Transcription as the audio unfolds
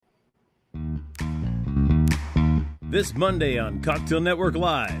This Monday on Cocktail Network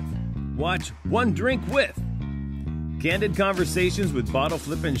Live, watch One Drink With. Candid conversations with bottle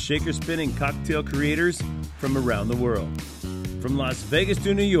flipping, shaker spinning cocktail creators from around the world. From Las Vegas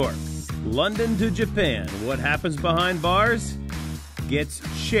to New York, London to Japan, what happens behind bars gets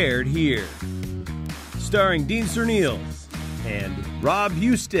shared here. Starring Dean Cernils and Rob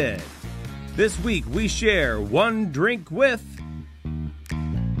Husted. This week we share One Drink With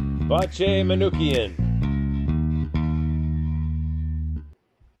Vache Manoukian.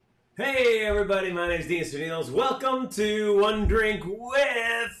 Hey everybody, my name is Dean Cernils. Welcome to One Drink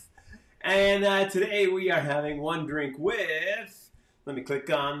With. And today we are having one drink with, let me click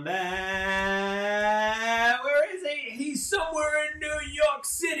on that. Where is he? He's somewhere in New York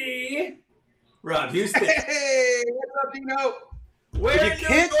City. Rob Husted. Hey, what's up, Dino? Where you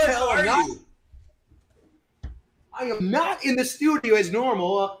can't tell are you? I am not in the studio as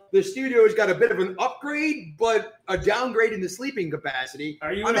normal. The studio has got a bit of an upgrade, but a downgrade in the sleeping capacity.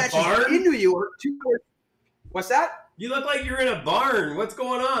 Are you I'm in a actually barn? in New York. What's that? You look like you're in a barn. What's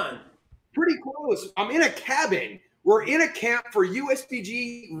going on? Pretty close. I'm in a cabin. We're in a camp for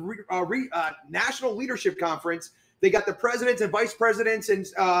USBG National Leadership Conference. They got the presidents and vice presidents and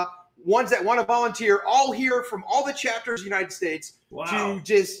ones that want to volunteer, all here from all the chapters of the United States to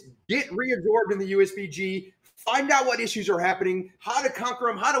just get reabsorbed in the USBG, find out what issues are happening, how to conquer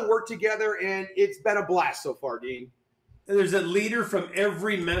them, how to work together, and it's been a blast so far, Dean. And there's a leader from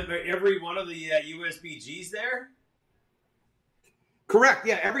every one of the USBGs there? Correct.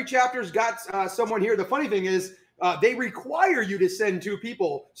 Yeah, every chapter's got someone here. The funny thing is they require you to send 2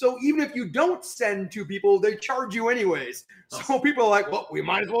 people. So even if you don't send 2 people, they charge you anyways. So people are like, well, we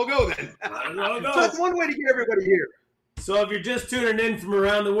might as well go then. So that's one way to get everybody here. So if you're just tuning in from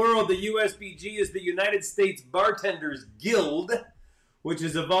around the world, the USBG is the United States Bartenders Guild, which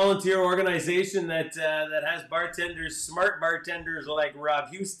is a volunteer organization that has bartenders, smart bartenders like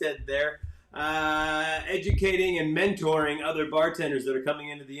Rob Husted there, educating and mentoring other bartenders that are coming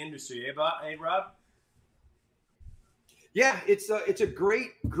into the industry. Hey, Rob? Yeah, it's a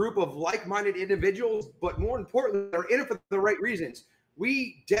great group of like-minded individuals, but more importantly, they're in it for the right reasons.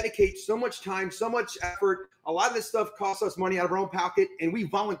 We dedicate so much time, so much effort. A lot of this stuff costs us money out of our own pocket, and we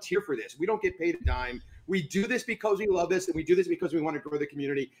volunteer for this. We don't get paid a dime. We do this because we love this, and we do this because we want to grow the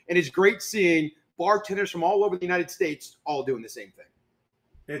community. And it's great seeing bartenders from all over the United States all doing the same thing.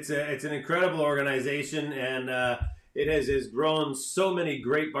 It's an incredible organization, and it has grown so many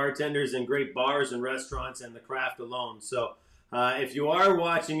great bartenders and great bars and restaurants and the craft alone. So if you are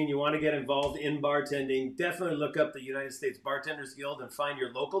watching and you want to get involved in bartending, definitely look up the United States Bartenders Guild and find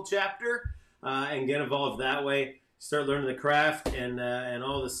your local chapter and get involved that way. Start learning the craft and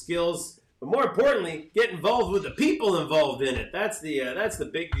all the skills. But more importantly, get involved with the people involved in it. That's the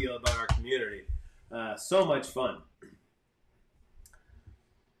big deal about our community. So much fun.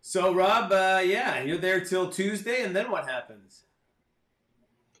 So, Rob, you're there till Tuesday, and then what happens?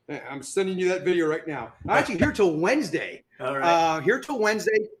 I'm sending you that video right now. I'm actually here till Wednesday. All right. Here till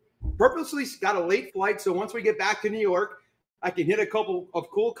Wednesday. Purposely got a late flight, so once we get back to New York, I can hit a couple of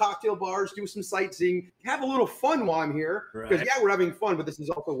cool cocktail bars, do some sightseeing, have a little fun while I'm here. Because, we're having fun, but this is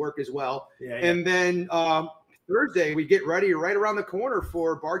also work as well. Yeah. And then Thursday, we get ready right around the corner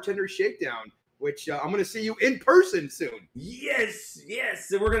for Bartender Shakedown, which I'm going to see you in person soon. Yes.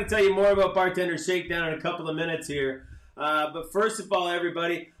 And we're going to tell you more about Bartender Shakedown in a couple of minutes here. But first of all,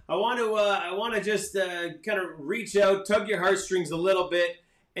 everybody, I want to just kind of reach out, tug your heartstrings a little bit,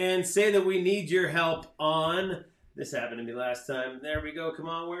 and say that we need your help on. This happened to me last time. There we go. Come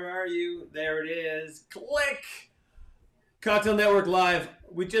on, where are you? There it is. Click. Cocktail Network Live.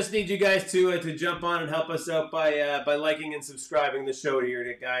 We just need you guys to jump on and help us out by liking and subscribing the show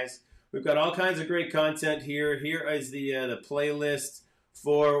here, guys. We've got all kinds of great content here. Here is the playlist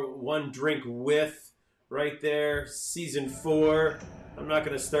for One Drink With right there, Season 4. I'm not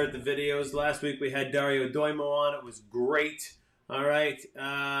going to start the videos. Last week we had Dario Doimo on. It was great. All right.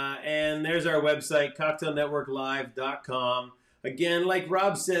 And there's our website, cocktailnetworklive.com. Again, like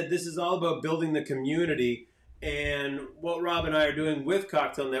Rob said, this is all about building the community. And what Rob and I are doing with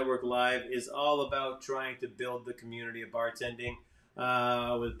Cocktail Network Live is all about trying to build the community of bartending.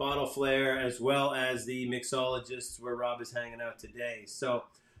 With Bottle Flair, as well as the mixologists where Rob is hanging out today. So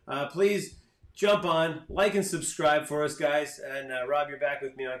please jump on, like and subscribe for us, guys. And Rob, you're back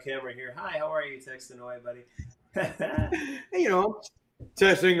with me on camera here. Hi, how are you? Texting away, buddy. Hey,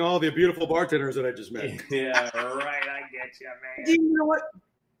 testing all the beautiful bartenders that I just met. Yeah, right. I get you, man. You know what?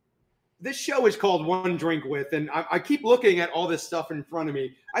 This show is called One Drink With, and I keep looking at all this stuff in front of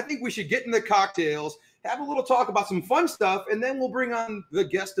me. I think we should get in the cocktails, have a little talk about some fun stuff, and then we'll bring on the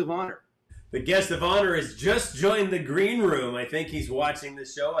guest of honor. The guest of honor has just joined the green room. I think he's watching the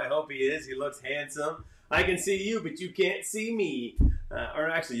show. I hope he is. He looks handsome. I can see you, but you can't see me. Or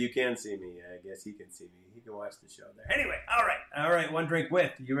actually, you can see me. I guess he can see me. He can watch the show there. Anyway, all right. One drink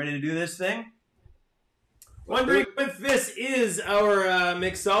with. You ready to do this thing? One drink with. This is our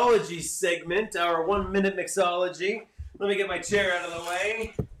mixology segment, our 1 minute mixology. Let me get my chair out of the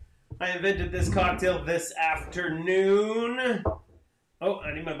way. I invented this cocktail this afternoon. Oh,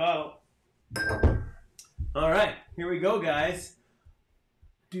 I need my bottle. All right, here we go, guys.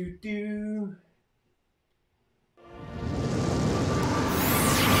 Do.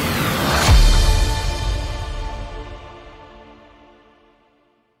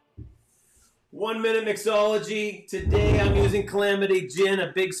 1 minute mixology. Today I'm using Calamity Gin,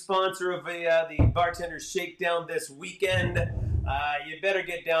 a big sponsor of the Bartender's Shakedown this weekend. You better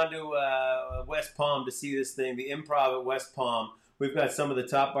get down to West Palm to see this thing, the Improv at West Palm. We've got some of the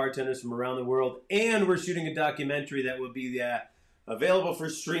top bartenders from around the world, and we're shooting a documentary that will be available for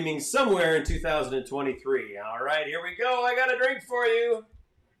streaming somewhere in 2023. All right, here we go. I got a drink for you.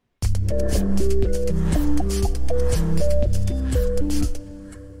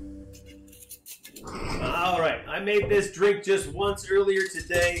 All right, I made this drink just once earlier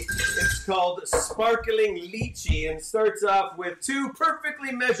today. It's called Sparkling Lychee and starts off with 2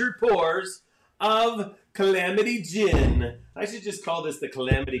 perfectly measured pours of Calamity Gin. I should just call this the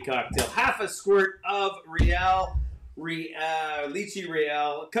Calamity Cocktail. Half a squirt of Lychee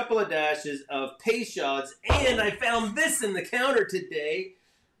Real, a couple of dashes of Peychaud's, and I found this in the counter today.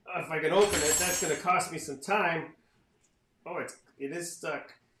 If I can open it, that's going to cost me some time. Oh, it is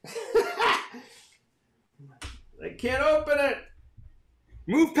stuck. I can't open it.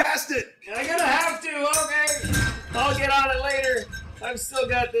 Move past it. I'm going to have to. Okay. I'll get on it later. I've still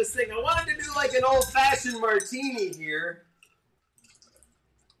got this thing. I wanted to do like an old-fashioned martini here.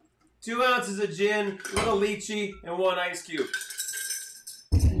 2 ounces of gin, little lychee, and 1 ice cube.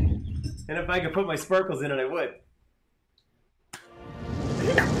 And if I could put my sparkles in it, I would.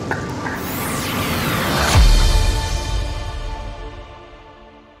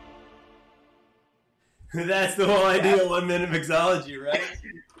 That's the whole idea of 1 minute mixology, right?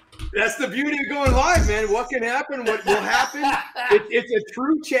 That's the beauty of going live, man. What can happen? What will happen? It's a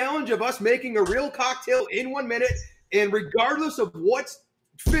true challenge of us making a real cocktail in 1 minute. And regardless of what's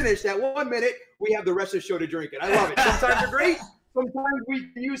finished at 1 minute, we have the rest of the show to drink it. I love it. Sometimes they're great. Sometimes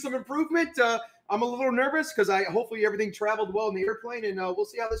we can use some improvement. I'm a little nervous because hopefully everything traveled well in the airplane, and we'll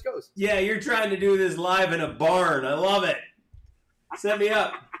see how this goes. Yeah, you're trying to do this live in a barn. I love it. Set me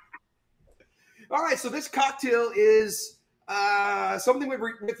up. All right, so this cocktail is something with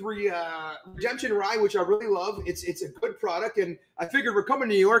Redemption Rye, which I really love. It's a good product, and I figured we're coming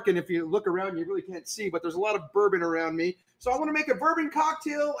to New York, and if you look around, you really can't see, but there's a lot of bourbon around me. So I want to make a bourbon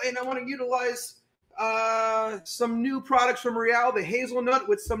cocktail, and I want to utilize some new products from Real, the hazelnut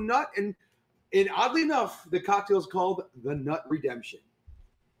with some nut, and oddly enough, the cocktail is called the Nut Redemption.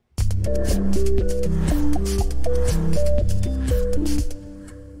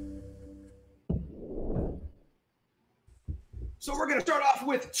 So we're going to start off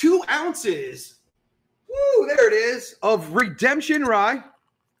with 2 ounces. Woo, there it is, of Redemption Rye.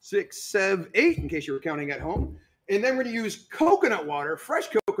 6, 7, 8, in case you were counting at home. And then we're going to use coconut water, fresh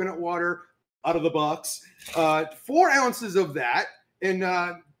coconut water out of the box. 4 ounces of that. And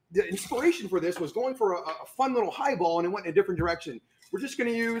the inspiration for this was going for a fun little highball, and it went in a different direction. We're just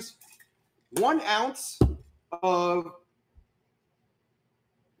going to use 1 ounce of...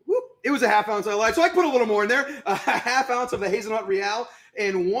 It was a half ounce, I lied. So I put a little more in there. A half ounce of the Hazelnut Real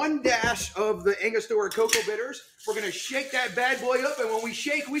and 1 dash of the Angostura Cocoa Bitters. We're going to shake that bad boy up, and when we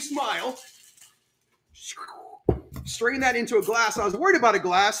shake, we smile. Strain that into a glass. I was worried about a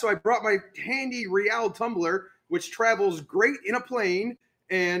glass, so I brought my handy Real tumbler, which travels great in a plane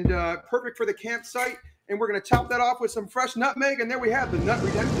and perfect for the campsite. And we're going to top that off with some fresh nutmeg, and there we have the Nut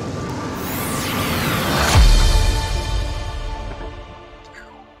Redemption.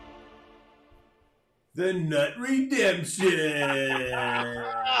 The Nut Redemption.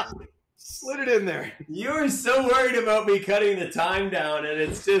 Slid it in there. You were so worried about me cutting the time down, and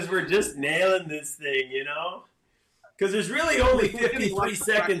it's just we're just nailing this thing, you know? Because there's really only 53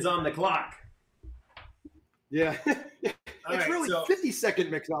 seconds on the clock. Yeah. It's really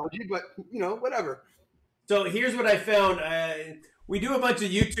 50-second mixology, but, whatever. So here's what I found. We do a bunch of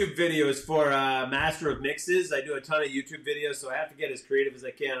YouTube videos for Master of Mixes. I do a ton of YouTube videos, so I have to get as creative as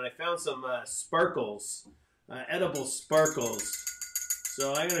I can. And I found some sparkles, edible sparkles.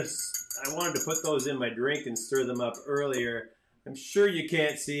 So I wanted to put those in my drink and stir them up earlier. I'm sure you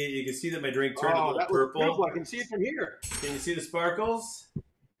can't see it. You can see that my drink turned a little purple. I can see it from here. Can you see the sparkles?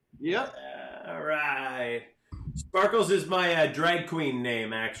 Yep. All right. Sparkles is my drag queen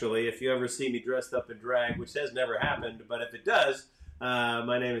name, actually. If you ever see me dressed up in drag, which has never happened, but if it does,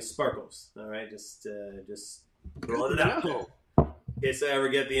 my name is Sparkles. All right, just throwing it out there. In case I ever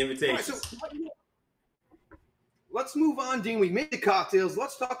get the invitation. Right, so let's move on, Dean. We made the cocktails.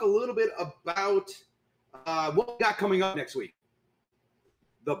 Let's talk a little bit about what we got coming up next week.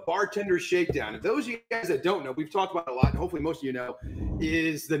 The Bartender Shakedown. And those of you guys that don't know, we've talked about it a lot, and hopefully most of you know,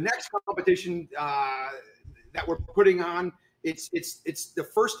 is the next competition that we're putting on. It's the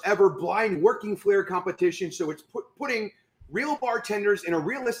first ever blind working flair competition. So it's putting real bartenders in a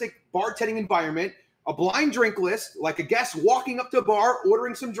realistic bartending environment, a blind drink list, like a guest walking up to a bar,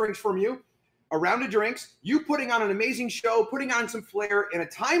 ordering some drinks from you, a round of drinks, you putting on an amazing show, putting on some flair in a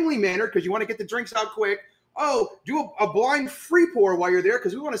timely manner because you want to get the drinks out quick. Oh, do a blind free pour while you're there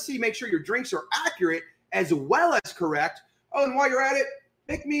because we want to make sure your drinks are accurate as well as correct. Oh, and while you're at it,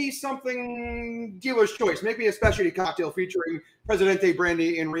 make me something dealer's choice. Make me a specialty cocktail featuring Presidente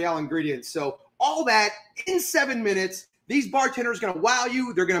brandy and Real ingredients. So all that in 7 minutes. These bartenders are going to wow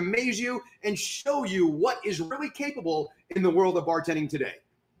you. They're going to amaze you and show you what is really capable in the world of bartending today.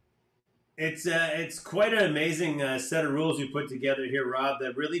 It's quite an amazing set of rules you put together here, Rob,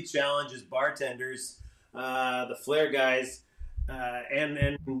 that really challenges bartenders, the flair guys,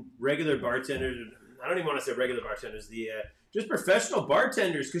 and regular bartenders. I don't even want to say regular bartenders, just professional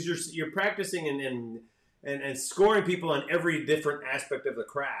bartenders, because you're practicing and scoring people on every different aspect of the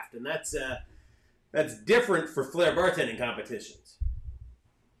craft, and that's different for flair bartending competitions.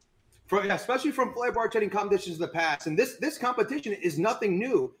 Especially from flair bartending competitions in the past, and this competition is nothing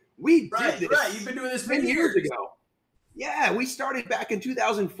new. We did this. Right. You've been doing this for 10 years ago. Yeah, we started back in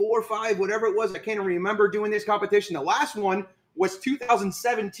 2004, 5, whatever it was. I can't remember doing this competition. The last one was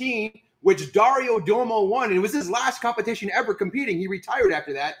 2017, which Dario Domo won. And it was his last competition ever competing. He retired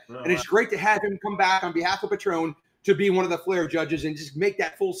after that. And it's great to have him come back on behalf of Patron to be one of the flair judges and just make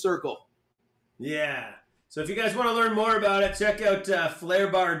that full circle. Yeah. So if you guys want to learn more about it, check out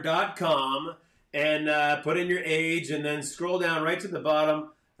flairbar.com and put in your age and then scroll down right to the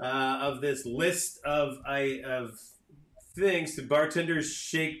bottom of this list of things to Bartenders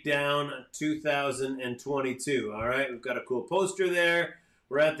Shakedown 2022. All right, we've got a cool poster there.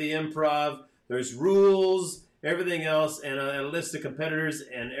 We're at the Improv. There's rules, everything else, and a list of competitors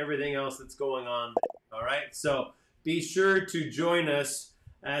and everything else that's going on. All right, so be sure to join us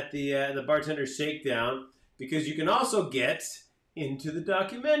at the Bartender Shakedown because you can also get into the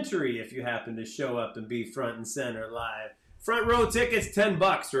documentary if you happen to show up and be front and center live. Front row tickets,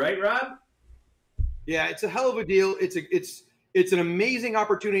 $10, right, Rob? Yeah, it's a hell of a deal. It's an amazing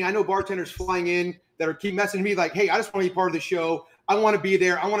opportunity. I know bartenders flying in that keep messaging me like, hey, I just want to be part of the show. I want to be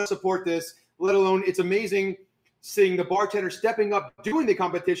there. I want to support this. Let alone, it's amazing seeing the bartenders stepping up, doing the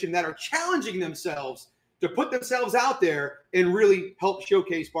competition that are challenging themselves to put themselves out there and really help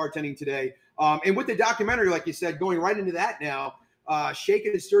showcase bartending today. And with the documentary, like you said, going right into that now,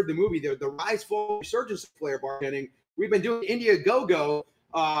 Shaken and Stirred the movie, the rise, fall, resurgence of flair bartending. We've been doing Indiegogo,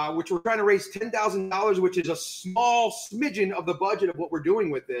 which we're trying to raise $10,000, which is a small smidgen of the budget of what we're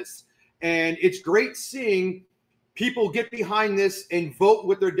doing with this. And it's great seeing people get behind this and vote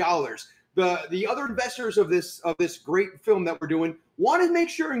with their dollars. The other investors of this great film that we're doing want to make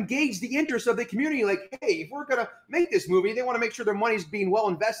sure engage the interest of the community. Like, hey, if we're going to make this movie, they want to make sure their money's being well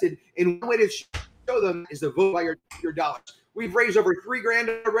invested. And one way to show them is to vote by your dollars. We've raised over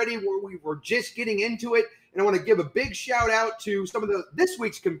 $3,000 already. We're just getting into it. And I want to give a big shout out to some of this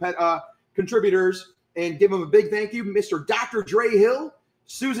week's contributors and give them a big thank you. Mr. Dr. Dre Hill,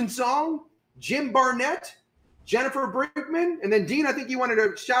 Susan Song, Jim Barnett, Jennifer Brinkman, and then Dean, I think you wanted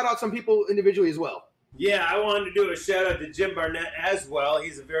to shout out some people individually as well. Yeah, I wanted to do a shout out to Jim Barnett as well.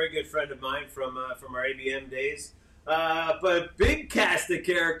 He's a very good friend of mine from our ABM days. But big cast of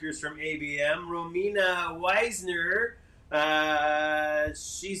characters from ABM. Romina Weisner.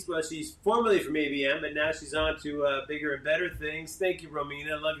 She's formerly from ABM, but now she's on to bigger and better things. Thank you,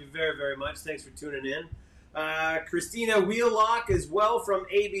 Romina. Love you very, very much. Thanks for tuning in. Christina Wheelock as well from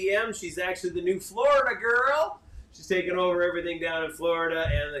ABM. She's actually the new Florida girl. She's taken over everything down in Florida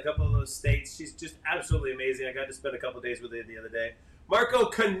and a couple of those states. She's just absolutely amazing. I got to spend a couple of days with her the other day. Marco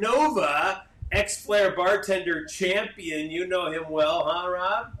Canova, ex-Flair bartender champion. You know him well, huh,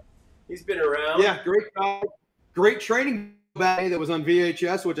 Rob? He's been around. Yeah, great training that was on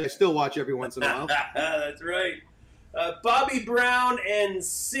VHS, which I still watch every once in a while. That's right. Bobby Brown and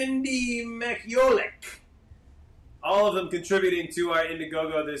Cindy Mechiolik. All of them contributing to our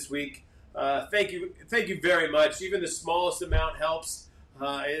Indiegogo this week. Thank you very much. Even the smallest amount helps.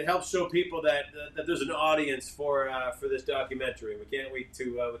 it helps show people that there's an audience for this documentary. We can't wait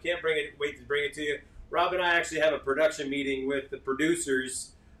to bring it to you. Rob and I actually have a production meeting with the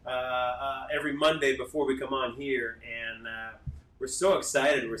producers every Monday before we come on here, and we're so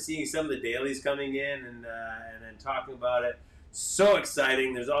excited. We're seeing some of the dailies coming in and talking about it. So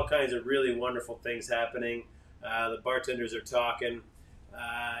exciting. There's all kinds of really wonderful things happening. The bartenders are talking.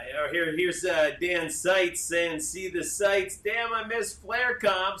 Here's Dan Seitz saying, see the sights. Damn, I miss Flair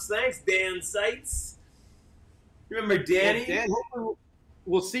comps. Thanks, Dan Seitz. Remember Danny? Dan, hopefully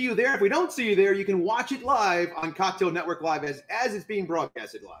we'll see you there. If we don't see you there, you can watch it live on Cocktail Network Live as it's being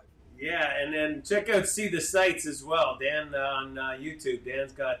broadcasted live. Yeah, and then check out See the Sights as well. Dan on YouTube.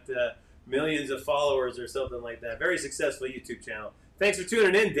 Dan's got millions of followers or something like that. Very successful YouTube channel. Thanks for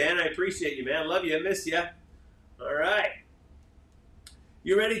tuning in, Dan. I appreciate you, man. Love you. I miss you. All right.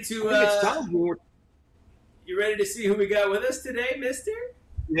 You ready to? You ready to see who we got with us today, Mister?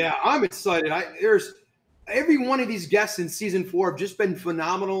 Yeah, I'm excited. There's every one of these guests in season 4 have just been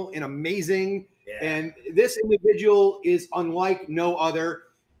phenomenal and amazing. Yeah. And this individual is unlike no other.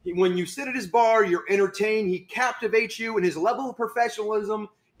 When you sit at his bar, you're entertained. He captivates you, and his level of professionalism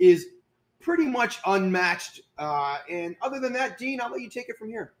is pretty much unmatched. And other than that, Dean, I'll let you take it from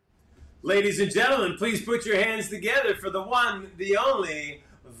here. Ladies and gentlemen, please put your hands together for the one, the only,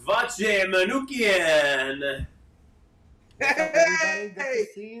 Vache Manoukian. What's up, everybody? Good to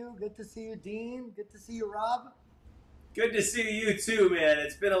see you. Good to see you, Dean. Good to see you, Rob. Good to see you too, man.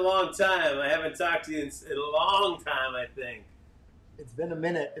 It's been a long time. I haven't talked to you in a long time, I think. It's been a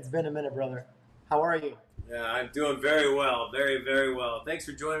minute. It's been a minute, brother. How are you? Yeah, I'm doing very well. Very, very well. Thanks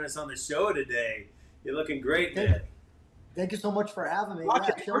for joining us on the show today. You're looking great, man. Thank you so much for having me.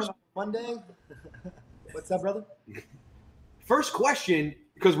 Showing up Monday. What's up, brother? First question,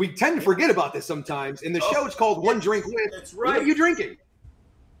 because we tend to forget about this sometimes. In the show, it's called One Drink With. That's right. What are you drinking?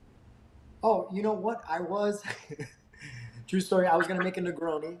 Oh, you know what? I was, true story, I was going to make a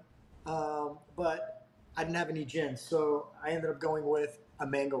Negroni, but I didn't have any gin. So I ended up going with a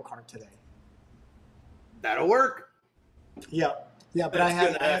mango cart today. That'll work. Yeah. Yeah, but I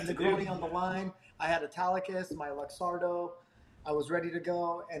had Negroni on the line. I had Italicus, my Luxardo. I was ready to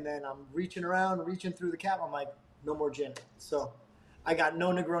go, and then I'm reaching through the cap. I'm like, no more gin. So I got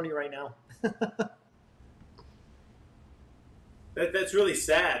no Negroni right now. That's really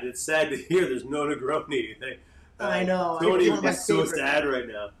sad. It's sad to hear there's no Negroni. I know. Tony is so sad right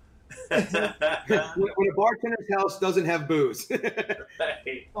now. When a bartender's house doesn't have booze.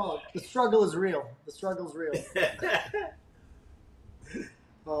 Right. Oh, the struggle is real. The struggle's real.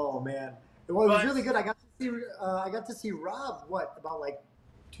 Oh man, it was really good. I got to see Rob. What, about like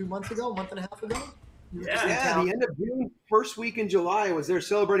 2 months ago, a month and a half ago? Yeah, the end of June, first week in July. I was there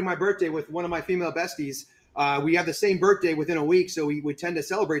celebrating my birthday with one of my female besties. We have the same birthday within a week, so we tend to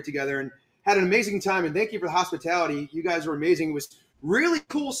celebrate together and had an amazing time. And thank you for the hospitality. You guys were amazing. It was really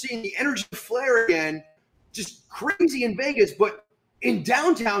cool seeing the energy flare again, just crazy in Vegas, but in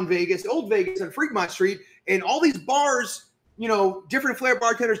downtown Vegas, old Vegas on Fremont Street, and all these bars, you know, different flair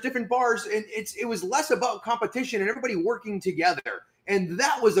bartenders, different bars, and it was less about competition and everybody working together. And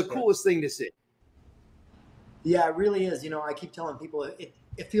that was the coolest thing to see. Yeah, it really is. You know, I keep telling people it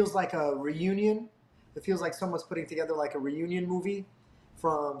feels like a reunion. It feels like someone's putting together like a reunion movie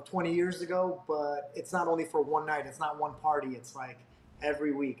from 20 years ago, but it's not only for one night. It's not one party. It's like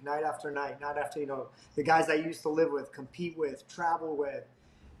every week, night after night, you know, the guys I used to live with, compete with, travel with,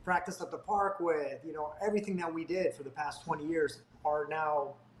 practice at the park with, you know, everything that we did for the past 20 years are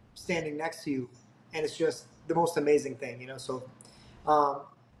now standing next to you. And it's just the most amazing thing, you know? So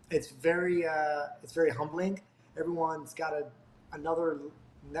it's very humbling. Everyone's got another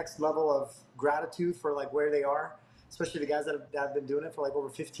next level of gratitude for like where they are, especially the guys that have been doing it for like over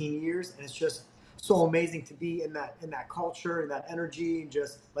 15 years. And it's just so amazing to be in that culture and that energy, and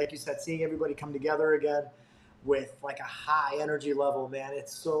just like you said, seeing everybody come together again with like a high energy level, man.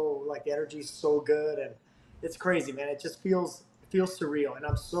 It's so like the energy is so good, and it's crazy, man. It just feels surreal, and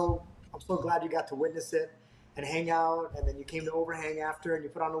I'm so glad you got to witness it and hang out, and then you came to overhang after, and you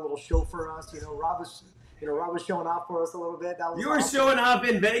put on a little show for us. You know, Rob was showing off for us a little bit. That was were showing off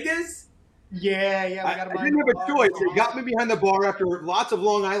in Vegas? Yeah. I didn't have a choice. They got me behind the bar after lots of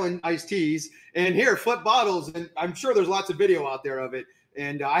Long Island iced teas, and here, flip bottles, and I'm sure there's lots of video out there of it,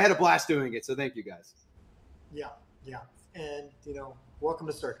 and I had a blast doing it, so thank you guys. Yeah. And, you know, welcome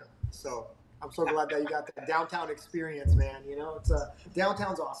to Circa. So I'm so glad that you got that downtown experience, man. You know,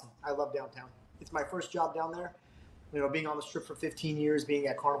 downtown's awesome. I love downtown. It's my first job down there. You know, being on the strip for 15 years, being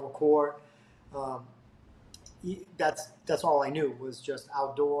at Carnival Corps, that's all I knew was just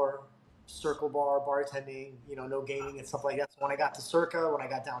outdoor, circle bar, bartending, no gaming and stuff like that. So when I got to Circa, when I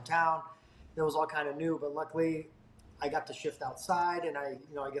got downtown, it was all kind of new. But luckily, I got to shift outside, and I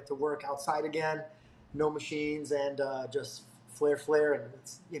get to work outside again, no machines, and just flair, and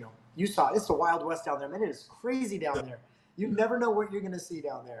it's you saw it. It's the Wild West down there, man. It is crazy down there. You never know what you're gonna see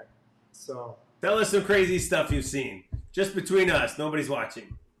down there. So tell us some crazy stuff you've seen, just between us. Nobody's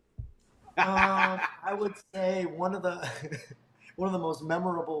watching. I would say one of the most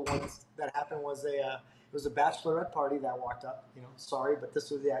memorable ones that happened was it was a bachelorette party that walked up. Sorry, but this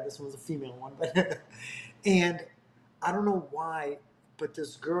one was a female one, but and I don't know why, but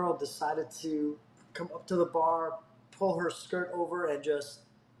this girl decided to come up to the bar, pull her skirt over, and just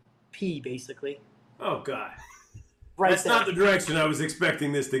pee, basically. Oh God, That's not the direction I was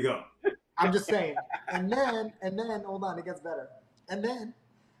expecting this to go. I'm just saying. And then, hold on, it gets better. And then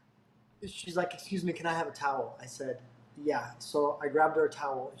she's like, "Excuse me, can I have a towel?" I said, "Yeah." So I grabbed her a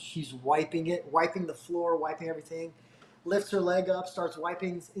towel. She's wiping the floor, wiping everything. Lifts her leg up, starts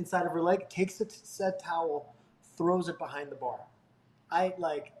wiping inside of her leg, takes the said towel, throws it behind the bar.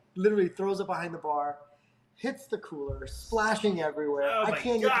 Literally throws it behind the bar, hits the cooler, splashing everywhere. Oh I my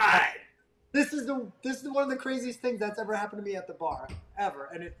can't God. This is one of the craziest things that's ever happened to me at the bar, ever.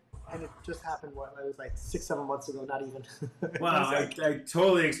 And it just happened, it was like 6-7 months ago, not even. Wow, I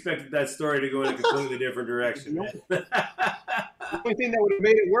totally expected that story to go in a completely different direction, man. The only thing that would have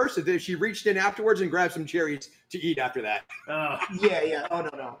made it worse is if she reached in afterwards and grabbed some cherries to eat after that. Oh. Yeah. Oh,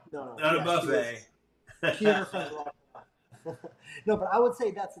 no. Not a buffet. She and her friends were all. No, but I would say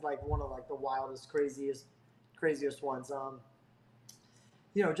that's like one of like the wildest, craziest ones. I don't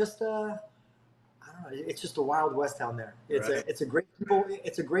know. It's just a Wild West down there. It's a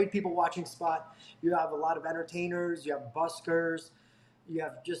great people watching spot. You have a lot of entertainers. You have buskers. You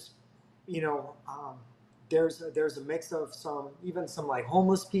have just there's a mix of some like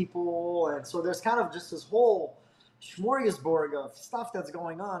homeless people, and so there's kind of just this whole smorgasbord of stuff that's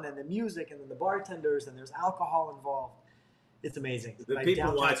going on, and the music, and then the bartenders, and there's alcohol involved. It's amazing. The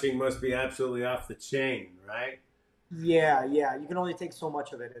people watching must be absolutely off the chain, right? Yeah. You can only take so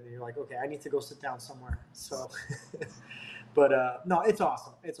much of it, and then you're like, okay, I need to go sit down somewhere. So, but no, it's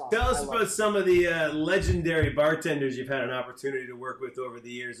awesome. It's awesome. Tell us about some of the legendary bartenders you've had an opportunity to work with over the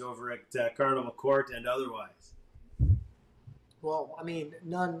years over at Carnival Court and otherwise. Well, I mean,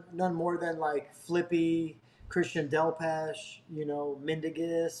 none more than like Flippy, Christian Delpeche,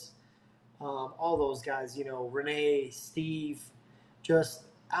 Mindigus, all those guys, Renee, Steve, just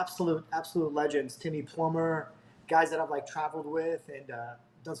absolute legends. Timmy Plummer, guys that I've like traveled with and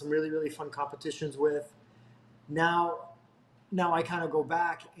done some really, really fun competitions with. Now I kind of go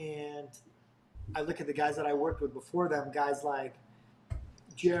back and I look at the guys that I worked with before them, guys like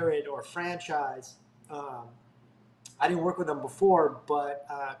Jared or Franchise. I didn't work with them before, but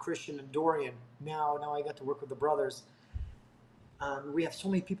Christian and Dorian. Now I got to work with the brothers. We have so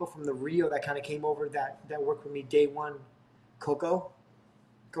many people from the Rio that kind of came over that worked with me day one. Coco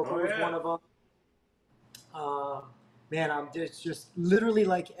was one of them. Man, I'm just literally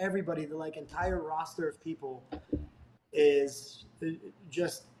like everybody, the like entire roster of people is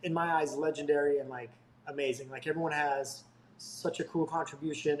just in my eyes legendary and like amazing. Like everyone has such a cool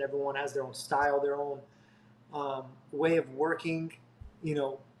contribution. Everyone has their own style, their own way of working.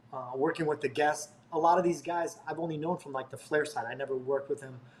 Working with the guests. A lot of these guys I've only known from like the flair side. I never worked with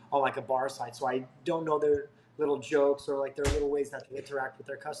them on like a bar side, so I don't know their little jokes or like their little ways that they interact with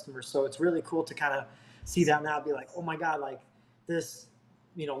their customers. So it's really cool to kind of see that now, be like, oh my God, like this,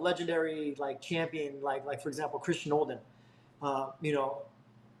 legendary like champion, like for example, Christian Olden,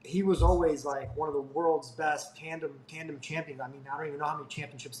 he was always like one of the world's best tandem champions. I mean, I don't even know how many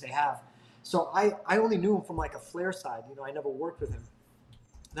championships they have. So I only knew him from like a flair side. I never worked with him.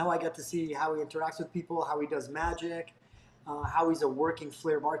 Now I get to see how he interacts with people, how he does magic, how he's a working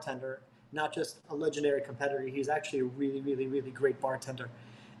flair bartender, not just a legendary competitor. He's actually a really, really, really great bartender.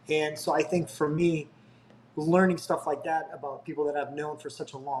 And so I think for me, learning stuff like that about people that I've known for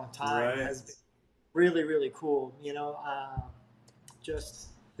such a long time has been really, really cool. Yeah.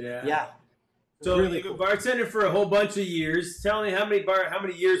 So really you've cool. been bartending for a whole bunch of years. Tell me how many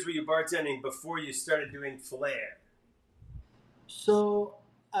years were you bartending before you started doing flair? So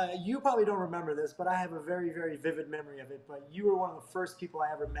you probably don't remember this, but I have a very, very vivid memory of it. But you were one of the first people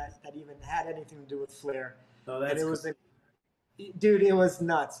I ever met that even had anything to do with flair. Oh, that's cool. Dude, it was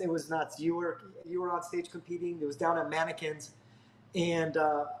nuts. It was nuts. You were on stage competing. It was down at Manoukians, and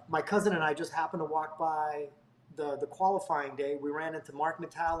my cousin and I just happened to walk by the qualifying day. We ran into Mark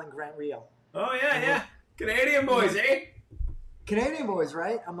Mattal and Grant Rio. Oh yeah. Canadian boys, eh? Canadian boys,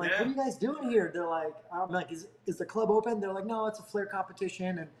 right? I'm like, What are you guys doing here? They're like, I'm like, is the club open? They're like, no, it's a flair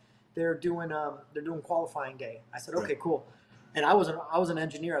competition, and they're doing qualifying day. I said, okay, cool. And I was an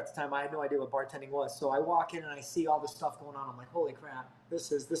engineer at the time. I had no idea what bartending was. So I walk in and I see all this stuff going on. I'm like, holy crap,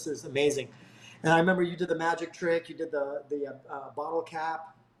 this is amazing. And I remember you did the magic trick. You did the bottle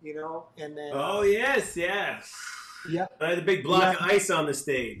cap, you know, and then. Oh yes, yeah. Yeah. I had a big block of ice on the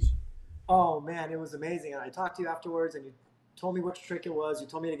stage. Oh man, it was amazing. And I talked to you afterwards, and you told me which trick it was. You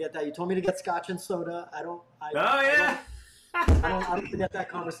told me to get that. You told me to get scotch and soda. I don't forget that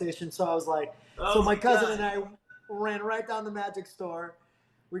conversation. So I was like, so my cousin and I ran right down the magic store.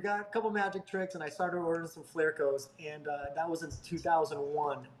 We got a couple magic tricks, and I started ordering some Flair codes, and that was in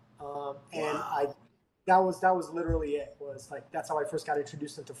 2001. That was literally it. Was like that's how I first got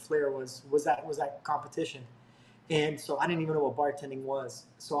introduced into Flair. Was that competition, and so I didn't even know what bartending was.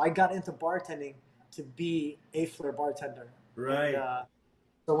 So I got into bartending to be a Flair bartender. Right. And,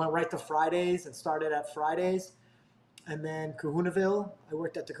 so I went right to Fridays and started at Fridays, and then Kahunaville. I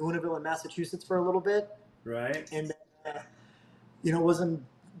worked at the Kahunaville in Massachusetts for a little bit. Right. And was in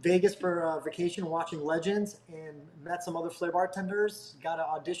Vegas for vacation watching Legends and met some other Flair bartenders. Got an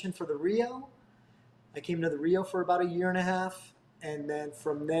audition for the Rio. I came to the Rio for about a year and a half, and then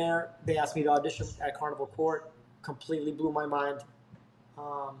from there they asked me to audition at Carnival Court. Completely blew my mind.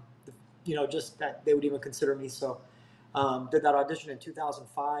 Just that they would even consider me. So did that audition in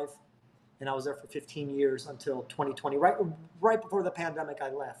 2005, and I was there for 15 years until 2020. Right before the pandemic, I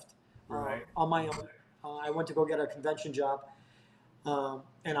left on my own. I went to go get a convention job,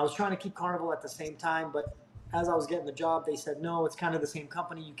 and I was trying to keep Carnival at the same time. But as I was getting the job, they said, no, it's kind of the same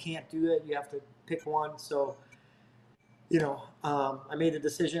company. You can't do it. You have to pick one. So, I made the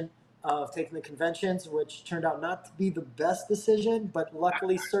decision of taking the conventions, which turned out not to be the best decision. But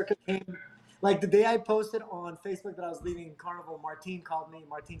luckily, Circa came. Like the day I posted on Facebook that I was leaving Carnival, Martin called me.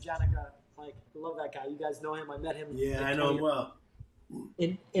 Martin Janica. Like, I love that guy. You guys know him. I met him. Yeah, I know him well.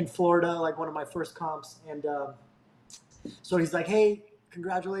 In Florida, like one of my first comps, and so he's like, "Hey,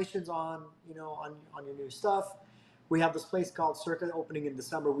 congratulations on your new stuff. We have this place called Circa opening in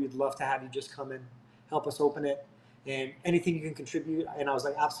December. We'd love to have you just come and help us open it, and anything you can contribute." And I was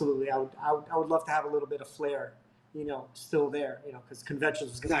like, "Absolutely, I would love to have a little bit of flair, still there, because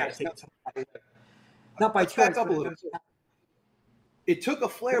conventions was going to take some time. Not by choice." It took a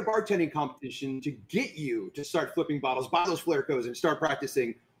Flair bartending competition to get you to start flipping bottles, buy those Flair codes, and start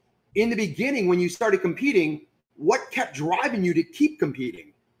practicing. In the beginning, when you started competing, what kept driving you to keep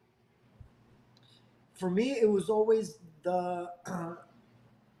competing? For me, it was always the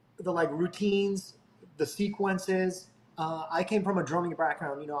like routines, the sequences. I came from a drumming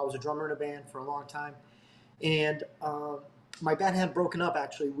background. I was a drummer in a band for a long time, and my band had broken up.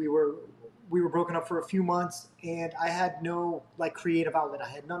 Actually, we were broken up for a few months, and I had no creative outlet. I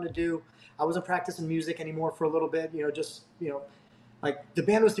had nothing to do. I wasn't practicing music anymore for a little bit. Like the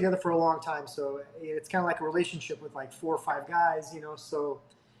band was together for a long time, so it's kind of like a relationship with 4 or 5 guys. So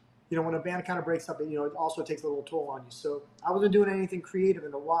when a band kind of breaks up, it also takes a little toll on you. So I wasn't doing anything creative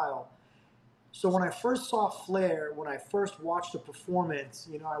in a while. So when I first saw Flair, when I first watched a performance,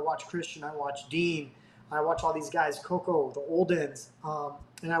 I watched Christian, I watched Dean, I watched all these guys, Coco, the Oldens,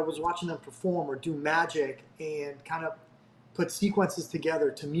 and I was watching them perform or do magic and kind of put sequences together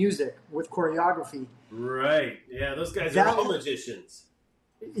to music with choreography. Right. Yeah, those guys are all magicians.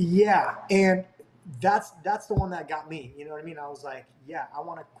 Yeah, and that's the one that got me. You know what I mean? I was like, yeah, I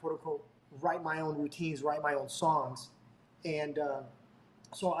want to quote unquote write my own routines, write my own songs, and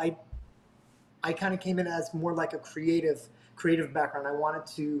so I kind of came in as more like a creative background. I wanted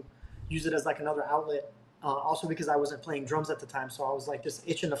to use it as another outlet. Also because I wasn't playing drums at the time, so I was just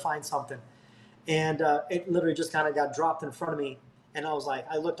itching to find something. And it literally just kind of got dropped in front of me. And I was like,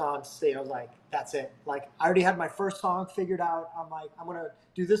 I looked on stage, I was like, that's it. I already had my first song figured out. I'm like, I'm going to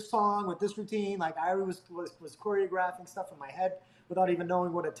do this song with this routine. I already was choreographing stuff in my head without even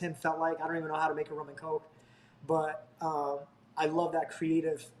knowing what a tin felt like. I don't even know how to make a rum and coke. But I love that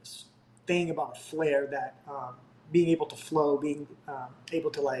creative thing about Flair, that being able to flow, being able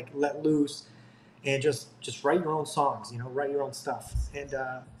to let loose. And just write your own songs, write your own stuff, and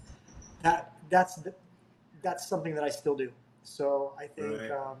that's something that I still do. So I think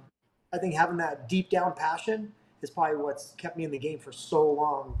I think having that deep down passion is probably what's kept me in the game for so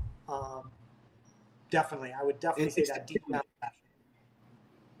long. Definitely, I would definitely say that deep down passion.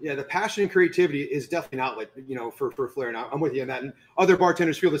 Yeah, the passion and creativity is definitely an outlet, for Flair. And I'm with you on that. And other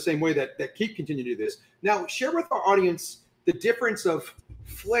bartenders feel the same way that keep continuing to do this. Now, share with our audience the difference of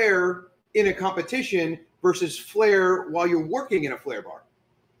Flair in a competition versus Flair while you're working in a Flair bar.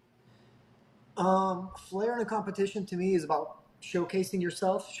 Flair in a competition to me is about showcasing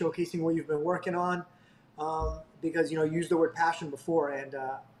yourself, showcasing what you've been working on. Because, you used the word passion before, and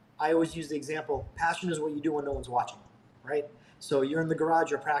I always use the example, passion is what you do when no one's watching, right? So you're in the garage,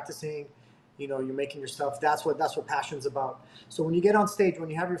 you're practicing, you're making your stuff. That's what passion's about. So when you get on stage, when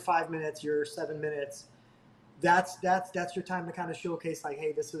you have your 5 minutes, your 7 minutes, that's your time to kind of showcase, like,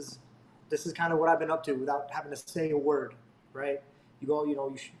 hey, this is kind of what I've been up to without having to say a word, right? You go,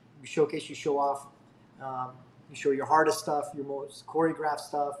 you showcase, you show off, you show your hardest stuff, your most choreographed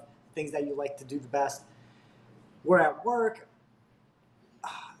stuff, things that you like to do the best. Where at work,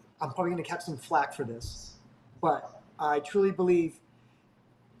 I'm probably going to catch some flack for this, but I truly believe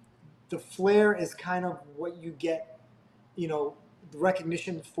the flair is kind of what you get, the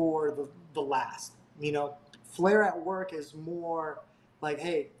recognition for the last. Flair at work is more like,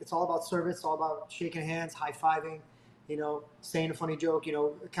 hey, it's all about service, it's all about shaking hands, high-fiving, saying a funny joke,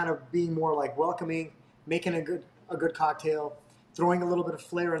 kind of being more like welcoming, making a good cocktail, throwing a little bit of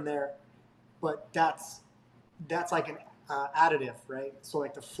flair in there, but that's like an additive, right? So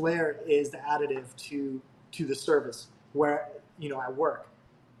like the flair is the additive to the service, where at work,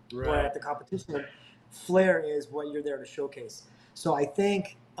 right. Where at the competition, flair is what you're there to showcase. So I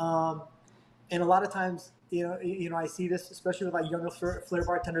think, and a lot of times, I see this, especially with like younger flair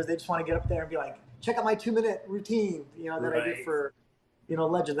bartenders, they just want to get up there and be like, check out my 2-minute routine, that right. I do for,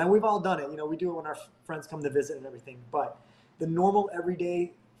 legends. And we've all done it. We do it when our friends come to visit and everything. But the normal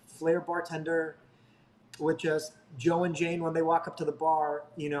everyday flair bartender with just Joe and Jane, when they walk up to the bar,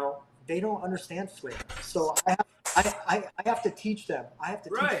 they don't understand flair. So I have to teach them. I have to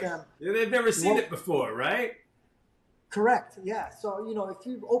right. teach them. They've never seen it before, right? Correct. Yeah. So, if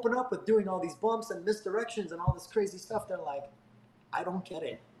you open up with doing all these bumps and misdirections and all this crazy stuff, they're like, I don't get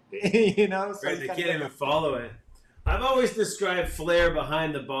it. So right, they can't even follow it. I've always described flair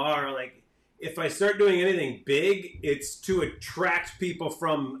behind the bar like, if I start doing anything big, it's to attract people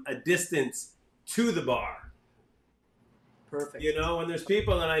from a distance to the bar. Perfect. When there's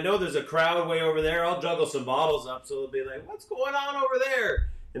people and I know there's a crowd way over there, I'll juggle some bottles up so they'll be like, what's going on over there?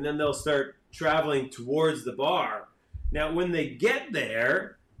 And then they'll start traveling towards the bar. Now, when they get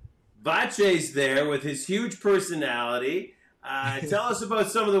there, Vache's there with his huge personality. Tell us about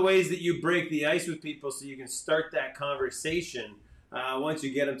some of the ways that you break the ice with people so you can start that conversation once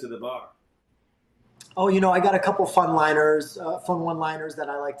you get them to the bar. Oh, I got a couple fun one-liners that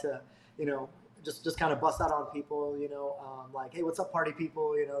I like to, just kind of bust out on people, like, hey, what's up, party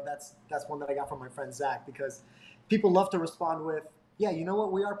people? That's one that I got from my friend Zach, because people love to respond with, yeah, you know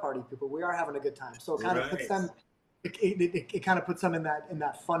what? We are party people. We are having a good time. So it kind of puts them, it kind of puts them in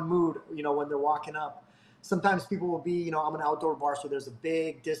that fun mood, when they're walking up. Sometimes people will be, I'm an outdoor bar, so there's a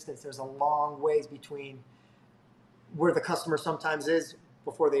big distance. There's a long ways between where the customer sometimes is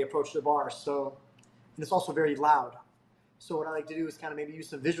before they approach the bar. So, and it's also very loud. So what I like to do is kind of maybe use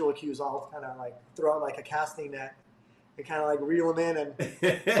some visual cues. I'll kind of like throw out like a casting net and kind of like reel them in.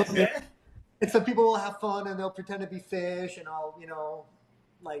 And some people will have fun and they'll pretend to be fish, and I'll,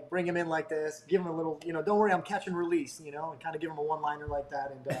 like bring them in like this, give them a little, don't worry, I'm catch and release, and kind of give them a one-liner like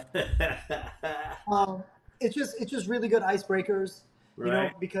that. And it's just really good icebreakers,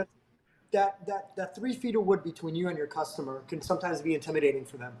 right. Because that 3 feet of wood between you and your customer can sometimes be intimidating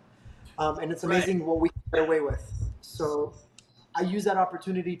for them. And it's amazing right. what we can get away with. So I use that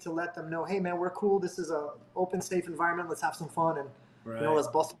opportunity to let them know, hey man, we're cool. This is a open, safe environment. Let's have some fun, and right. Let's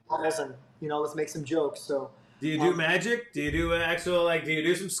bust some balls, and let's make some jokes. So do you do magic? Do you do do you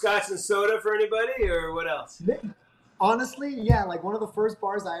do some scotch and soda for anybody, or what else? Honestly, yeah, like one of the first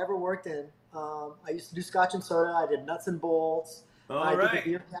bars I ever worked in, I used to do scotch and soda. I did nuts and bolts. I did the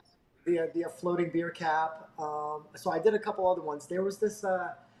beer cap, the floating beer cap. So I did a couple other ones. There was this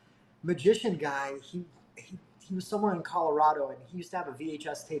magician guy. He was somewhere in Colorado, and he used to have a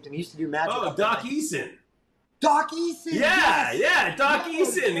VHS tape, and he used to do magic. Oh, Doc Eason. Doc Eason. Yeah, yes. Yeah, Doc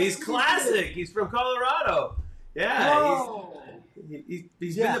Eason. He's classic. He's from Colorado. Yeah,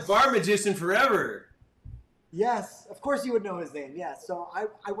 he's been a bar magician forever. Yes, of course you would know his name. Yeah, so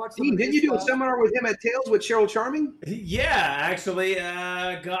I watched. Didn't you do a seminar with him at Tales with Cheryl Charming? Yeah, actually,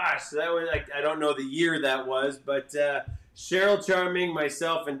 gosh, that was I don't know the year that was, but Cheryl Charming,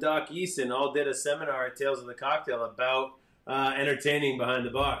 myself, and Doc Eason all did a seminar at Tales of the Cocktail about entertaining behind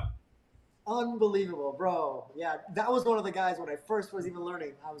the bar. Unbelievable, bro. Yeah, that was one of the guys when I first was even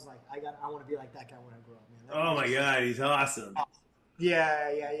learning. I was like, I want to be like that guy when I grow up, man. Oh my God, he's awesome. Yeah,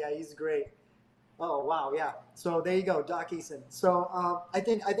 he's great. Oh wow, yeah. So there you go, Doc Eason. So I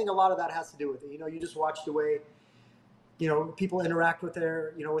think a lot of that has to do with it. You just watch the way, people interact with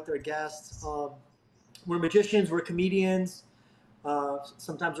their guests. We're magicians, we're comedians.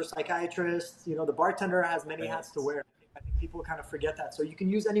 Sometimes we're psychiatrists. The bartender has many hats to wear. I think people kind of forget that. So you can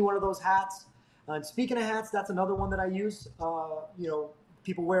use any one of those hats. And speaking of hats, that's another one that I use.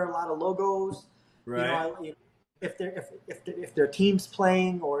 people wear a lot of logos. Right. If their team's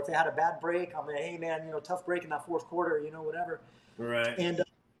playing or if they had a bad break, I'm like, hey man, tough break in that fourth quarter, whatever. Right. And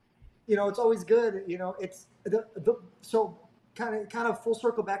it's always good. It's so kind of full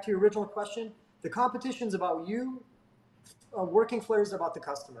circle back to your original question. The competition's about you. Working flair is about the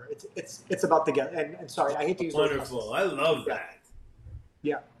customer. It's about the guest. And sorry, I hate to use wonderful. I love that.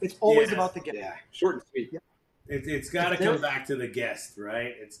 Yeah, it's always about the guest. Yeah, short and sweet. Yeah. It's got to come back to the guest,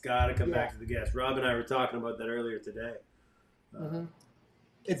 right? It's got to come back to the guest. Rob and I were talking about that earlier today.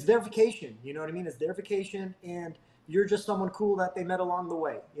 It's their vacation. You know what I mean? It's their vacation, and you're just someone cool that they met along the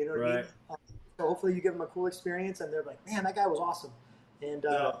way. You know what I mean? So hopefully you give them a cool experience, and they're like, man, that guy was awesome. And,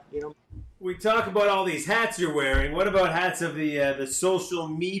 we talk about all these hats you're wearing. What about hats of the social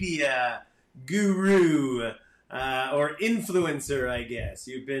media guru or influencer? I guess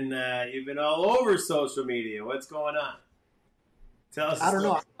you've been all over social media. What's going on? Tell us. I don't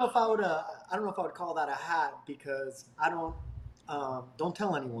know. I don't know if I would call that a hat because I don't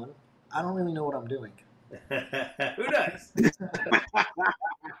tell anyone. I don't really know what I'm doing. Who does?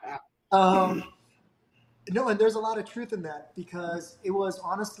 No, and there's a lot of truth in that because it was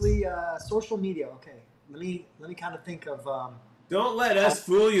honestly social media. Okay, let me kind of think of. Don't let us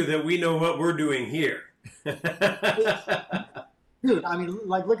fool you that we know what we're doing here. Dude, I mean,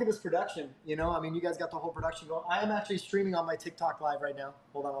 like, look at this production. You guys got the whole production going. I am actually streaming on my TikTok live right now.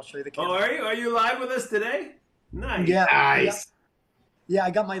 Hold on, I'll show you the camera. Oh, are you? Are you live with us today? Nice. Yeah. Nice. Yeah,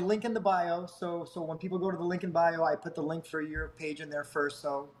 I got my link in the bio. So when people go to the link in bio, I put the link for your page in there first,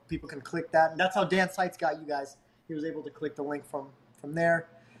 so people can click that. And that's how Dan Seitz got you guys. He was able to click the link from there,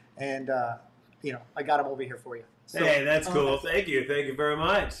 and I got him over here for you. So, hey, that's cool. Thank you very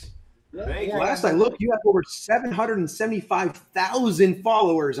much. Thank you. Last I looked, you have over 775,000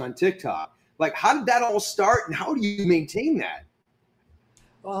 followers on TikTok. Like, how did that all start, and how do you maintain that?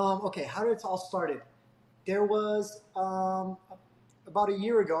 Okay, how did it all started? There was about a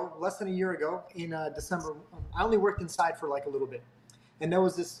year ago, less than a year ago, in December. I only worked inside for like a little bit, and there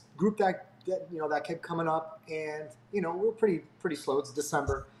was this group that kept coming up, and we were pretty slow. It's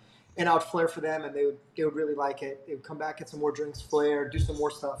December, and I would flare for them, and they would really like it. They would come back, get some more drinks, flare, do some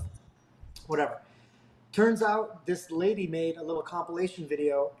more stuff, whatever. Turns out this lady made a little compilation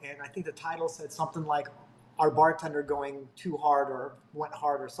video, and I think the title said something like "Our bartender going too hard" or "went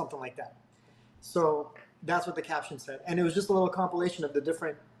hard" or something like that. So that's what the caption said. And it was just a little compilation of the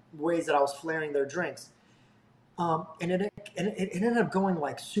different ways that I was flaring their drinks. And it ended up going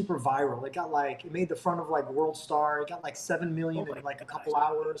like super viral. It made the front of like World Star. It got like 7 million in like a couple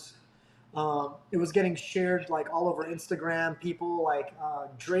hours. It was getting shared like all over Instagram. People like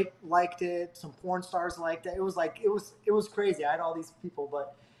Drake liked it. Some porn stars liked it. It was crazy. I had all these people,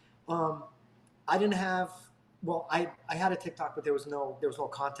 but I didn't have. Well, I had a TikTok, but there was no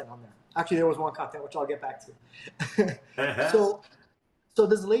content on there. Actually, there was one content, which I'll get back to. So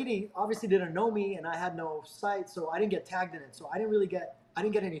this lady obviously didn't know me, and I had no site, so I didn't get tagged in it. So I didn't get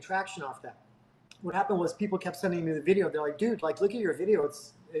any traction off that. What happened was people kept sending me the video. They're like, dude, like, look at your video.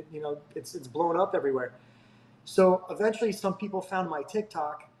 It's blown up everywhere. So eventually some people found my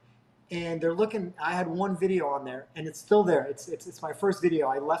TikTok, and they're looking. I had one video on there, and it's still there. It's my first video.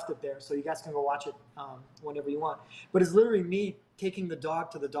 I left it there, so you guys can go watch it whenever you want. But it's literally me taking the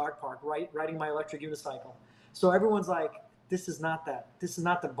dog to the dog park, riding my electric unicycle. So everyone's like, this is not that. This is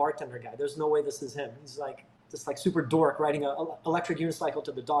not the bartender guy. There's no way this is him. He's like this like super dork riding an electric unicycle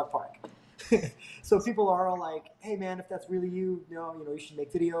to the dog park. So people are all like, hey man, if that's really you, you should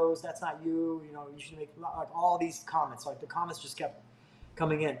make videos. That's not you. You should make like all these comments. Like the comments just kept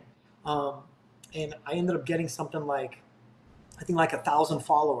coming in. And I ended up getting something like, I think like 1,000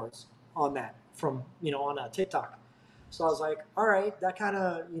 followers on that from, on TikTok. So I was like, all right, that kind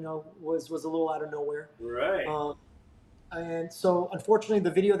of, was a little out of nowhere. Right. And so unfortunately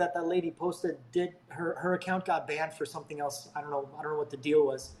the video that lady posted her account got banned for something else. I don't know what the deal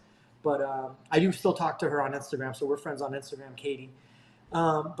was, but, I do still talk to her on Instagram. So we're friends on Instagram, Katie.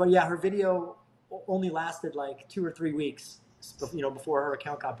 But yeah, her video only lasted like 2 or 3 weeks, before her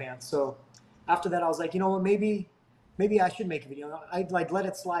account got banned. So after that, I was like, maybe I should make a video. I'd like let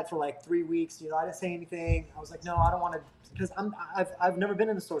it slide for like 3 weeks. I didn't say anything. I was like, no, I don't want to, because I've never been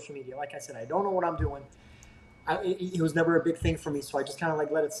into social media. Like I said, I don't know what I'm doing. It was never a big thing for me. So I just kind of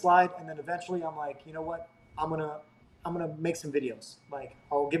like let it slide. And then eventually I'm like, you know what? I'm going to make some videos. Like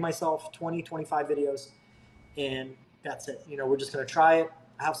I'll give myself 20, 25 videos, and that's it. We're just going to try it,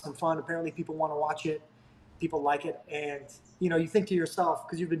 have some fun. Apparently people want to watch it. People like it. And, you think to yourself,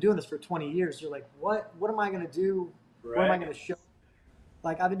 because you've been doing this for 20 years, you're like, what am I going to do? Right. What am I going to show?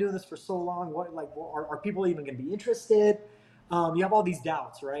 Like, I've been doing this for so long. What, like, are people even going to be interested? you have all these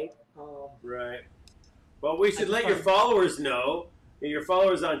doubts, right? Right. Well, we should let your followers know, your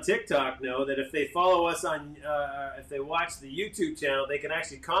followers on TikTok know that if they follow us on, if they watch the YouTube channel, they can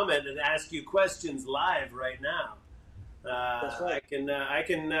actually comment and ask you questions live right now. That's right. I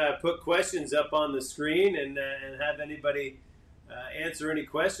can put questions up on the screen and have anybody answer any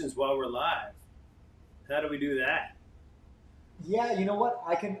questions while we're live. How do we do that? Yeah, you know what?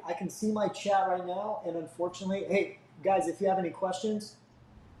 I can see my chat right now, and unfortunately, hey guys, if you have any questions,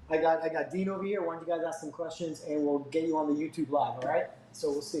 I got Dean over here. Why don't you guys ask some questions, and we'll get you on the YouTube live. All right? So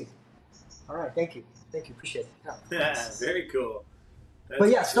we'll see. All right, thank you, appreciate it. Yeah, very cool. But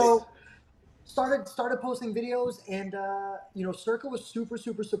yeah, so started posting videos, and you know, Circa was super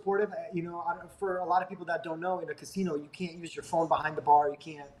supportive. You know, for a lot of people that don't know, in a casino, you can't use your phone behind the bar. You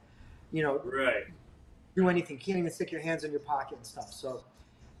can't, you know, do anything. You can't even stick your hands in your pocket and stuff. So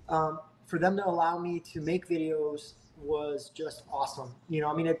for them to allow me to make videos was just awesome. You know,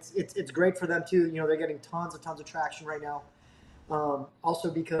 I mean, it's great for them too. You know, they're getting tons of traction right now.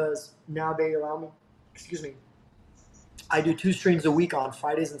 Also because now they allow me, excuse me, I do 2 streams a week on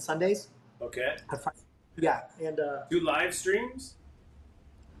Fridays and Sundays. Okay. Yeah, and 2 live streams?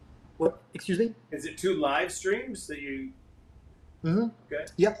 What? Excuse me? Is it 2 live streams that you? Mm-hmm. Okay.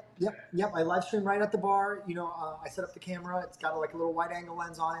 Yep. I live stream right at the bar. You know, I set up the camera. It's got like a little wide angle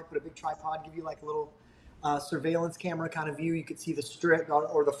lens on it. Put a big tripod. Give you like a little surveillance camera kind of view. You could see the strip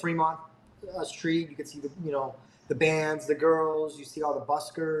or the Fremont street. You could see the bands, the girls. You see all the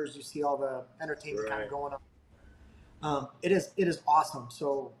buskers. You see all the entertainment kind of going on. It is awesome.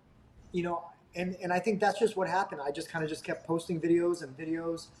 So, you know, and I think that's just what happened. I just kept posting videos and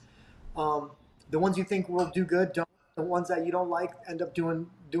videos. The ones you think will do good don't. The ones that you don't like end up doing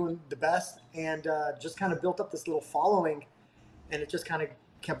the best, and just kind of built up this little following, and it just kind of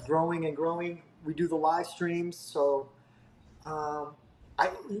kept growing and growing. We do the live streams, so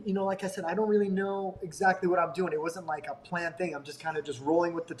like I said, I don't really know exactly what I'm doing. It wasn't like a planned thing. I'm just kind of just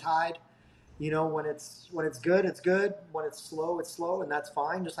rolling with the tide. You know, when it's good, it's good. When it's slow, and that's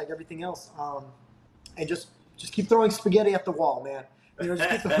fine, just like everything else. And just keep throwing spaghetti at the wall, man. You know, just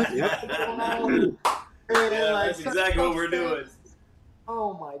keep throwing spaghetti at the wall. Yeah, that's exactly what we're doing.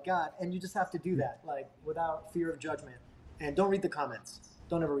 Oh my God. And you just have to do that, like, without fear of judgment. And don't read the comments.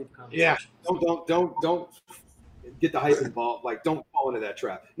 Don't ever read the comments. Yeah. Don't get the hype involved. Like, don't fall into that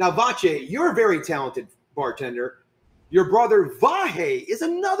trap. Now, Vache, you're a very talented bartender. Your brother Vache is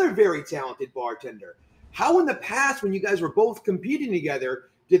another very talented bartender. How in the past, when you guys were both competing together,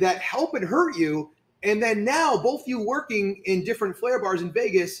 did that help and hurt you? And then now, both you working in different flair bars in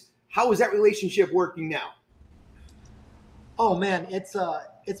Vegas, how is that relationship working now? Oh man, it's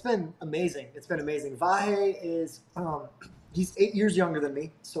been amazing. It's been amazing. Vache is he's 8 years younger than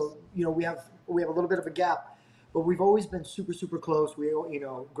me, so you know we have a little bit of a gap, but we've always been super close. We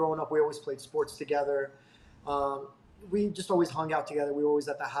growing up, we always played sports together. We just always hung out together. We were always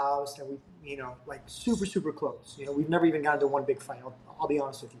at the house, and we like super close. You know, we've never even gotten into one big fight. I'll be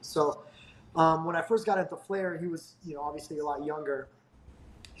honest with you. So when I first got into flair, he was obviously a lot younger.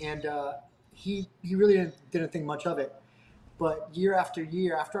 And he really didn't think much of it, but year after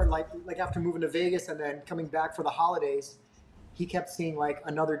year, after moving to Vegas and then coming back for the holidays, he kept seeing like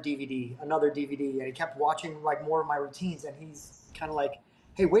another DVD, and he kept watching like more of my routines, and he's kind of like,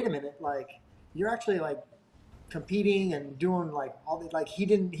 hey, wait a minute, like you're actually like competing and doing like all the, like he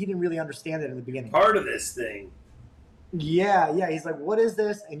didn't really understand it in the beginning. Part of this thing. Yeah. He's like, what is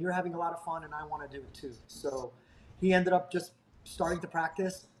this? And you're having a lot of fun, and I want to do it too. So he ended up just starting to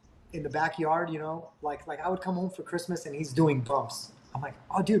practice in the backyard, like I would come home for Christmas and he's doing bumps. I'm like,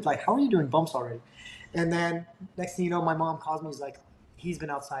 oh dude, like how are you doing bumps already? And then next thing you know, my mom calls me. He's like, he's been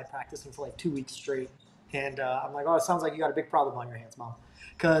outside practicing for like 2 weeks straight. And I'm like, oh, it sounds like you got a big problem on your hands, Mom.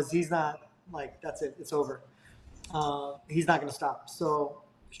 Because he's not like, that's it, it's over. He's not going to stop. So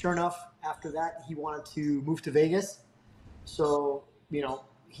sure enough, after that, he wanted to move to Vegas. So,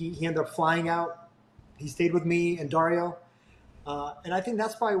 he ended up flying out. He stayed with me and Dario. And I think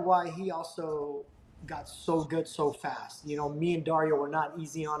that's probably why he also got so good so fast. Me and Dario were not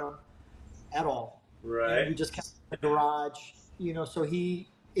easy on him at all. Right. We just kept in the garage, so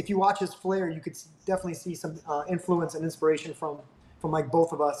if you watch his flair, you could definitely see some influence and inspiration from like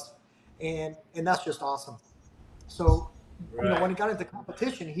both of us. And that's just awesome. So, when he got into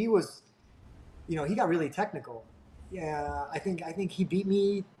competition, he was, he got really technical. Yeah. I think he beat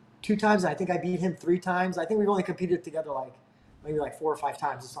me 2 times. And I think I beat him 3 times. I think we've only competed together maybe 4 or 5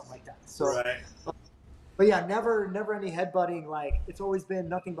 times or something like that. So, but yeah, never any headbutting. Like it's always been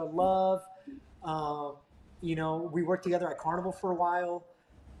nothing but love. We worked together at Carnival for a while,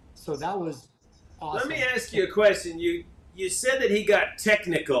 so that was awesome. Let me ask you a question. you said that he got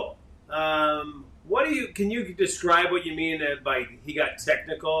technical. Can you describe what you mean by he got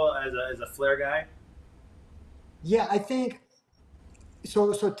technical as a flair guy? Yeah, I think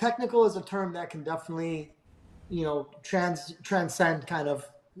so. So technical is a term that can definitely, transcend kind of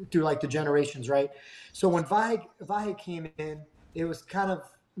through like the generations, right? So when Vahe came in, it was kind of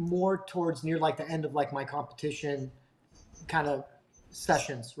more towards near like the end of like my competition kind of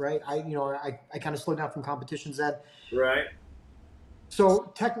sessions, right? I kind of slowed down from competitions then. Right.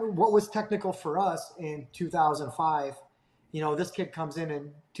 So what was technical for us in 2005, this kid comes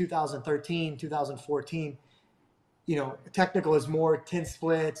in 2013, 2014, technical is more 10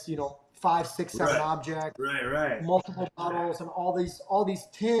 splits, 5, 6, 7 Right. objects, Right. multiple bottles, and all these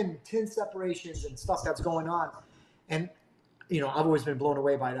 10 separations and stuff that's going on. And, I've always been blown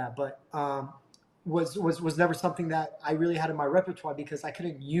away by that, but was never something that I really had in my repertoire because I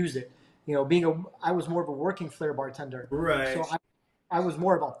couldn't use it. I was more of a working flair bartender. Right. So I was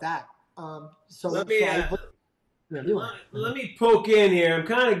more about that. Let me poke in here. I'm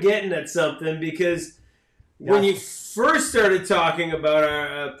kind of getting at something because when you first started talking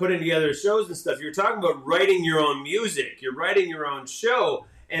about putting together shows and stuff, you're talking about writing your own music. You're writing your own show.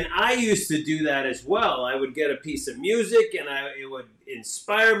 And I used to do that as well. I would get a piece of music and it would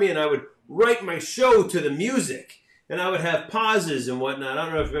inspire me and I would write my show to the music. And I would have pauses and whatnot. I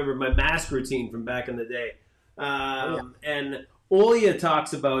don't know if you remember my mask routine from back in the day. And Olia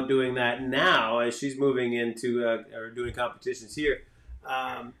talks about doing that now as she's moving into or doing competitions here.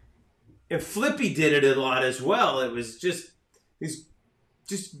 And Flippy did it a lot as well. It was just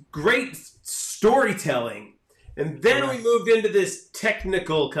great storytelling. And then we moved into this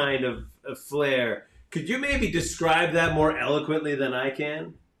technical kind of flair. Could you maybe describe that more eloquently than I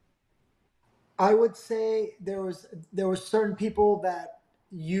can? I would say there were certain people that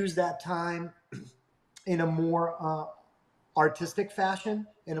used that time in a more artistic fashion,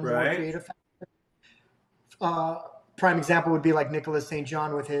 in a more creative fashion. Prime example would be like Nicholas St.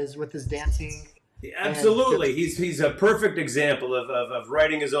 John with his dancing. Yeah, absolutely, he's a perfect example of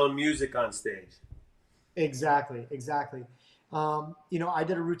writing his own music on stage. Exactly. I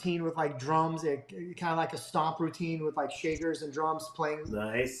did a routine with like drums, kind of like a stomp routine with like shakers and drums playing.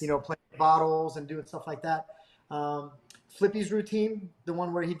 Nice. Playing bottles and doing stuff like that. Flippy's routine, the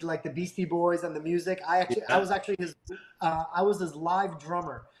one where he did like the Beastie Boys and the music. I was actually his live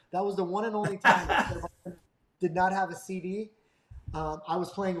drummer. That was the one and only time that did not have a CD. I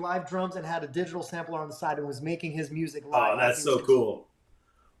was playing live drums and had a digital sampler on the side and was making his music live. Oh, that's so cool.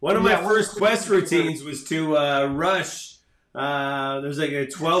 One of my first Quest routines was to Rush. There's like a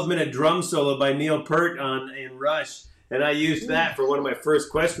 12-minute drum solo by Neil Peart in Rush, and I used that for one of my first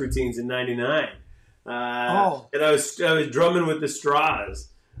Quest routines in '99. And I was drumming with the straws.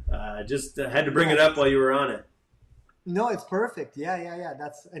 Just had to bring it up while you were on it. No, it's perfect. Yeah.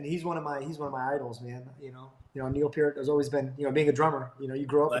 And he's one of my idols, man. Neil Peart has always been, being a drummer. You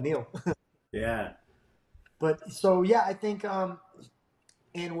grew up with Neil. Yeah. But so yeah, I think.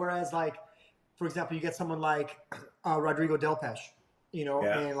 And whereas, like, for example, you get someone like Rodrigo Delpeche,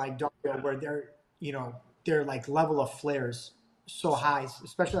 and like Dario, where their like level of flares so high,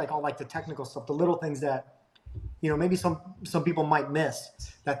 especially like all like the technical stuff, the little things that, maybe some people might miss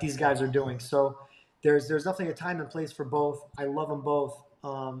that these guys are doing. So there's definitely a time and place for both. I love them both.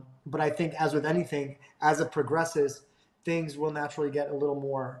 But I think as with anything, as it progresses, things will naturally get a little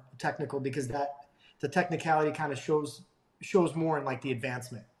more technical because the technicality kind of shows more in like the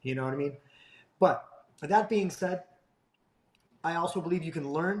advancement, you know what I mean? But that being said, I also believe you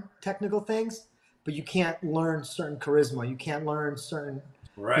can learn technical things, but you can't learn certain charisma. You can't learn certain,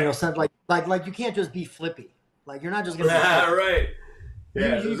 like you can't just be Flippy. Like you're not just gonna. Right.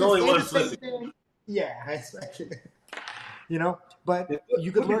 Yeah. There's only one Flippy. Yeah, exactly. But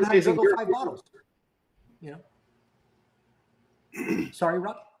you could learn how to juggle 5 bottles. Sorry,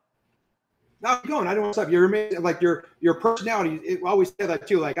 Rob. No, keep going. I don't want to stop. You're amazing. Like your personality. I always say that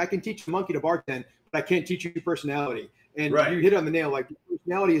too. Like I can teach a monkey to bartend, but I can't teach you personality. And you hit it on the nail. Like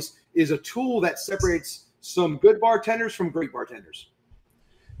personality is a tool that separates some good bartenders from great bartenders.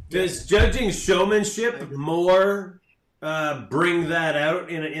 Does judging showmanship more bring that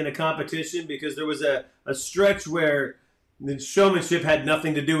out in a competition? Because there was a stretch where the showmanship had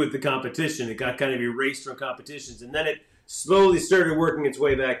nothing to do with the competition. It got kind of erased from competitions, and then it slowly started working its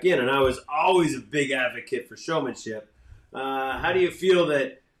way back in, and I was always a big advocate for showmanship. How do you feel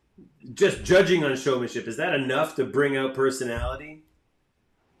that just judging on showmanship, is that enough to bring out personality?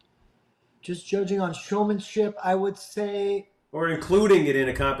 Just judging on showmanship, I would say... Or including it in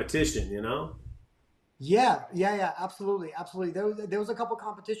a competition, Yeah, absolutely. There was a couple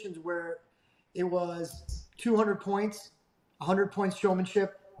competitions where it was 200 points 100 points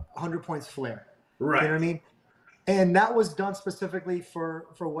showmanship, 100 points flair. Right. You know what I mean? And that was done specifically for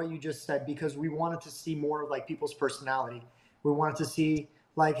what you just said, because we wanted to see more of like people's personality. We wanted to see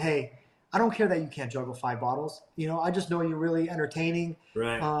like, hey, I don't care that you can't juggle 5 bottles. You know, I just know you're really entertaining.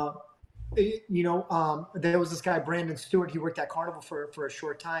 Right. There was this guy, Brandon Stewart. He worked at Carnival for a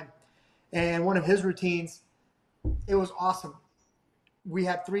short time. And one of his routines, it was awesome. We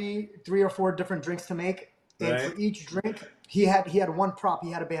had three or four different drinks to make. And Right. for each drink, he had one prop.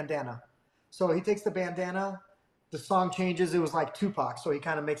 He had a bandana. So he takes the bandana, the song changes. It was like Tupac. So he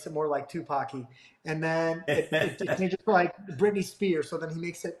kind of makes it more like Tupac-y. And then it changes to like Britney Spears. So then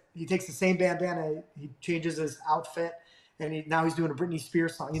he takes the same bandana, he changes his outfit, and now he's doing a Britney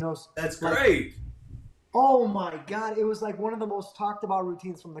Spears song. You know, That's like, great. oh my God. It was like one of the most talked about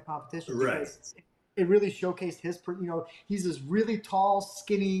routines from the competition. Right. Because it really showcased he's this really tall,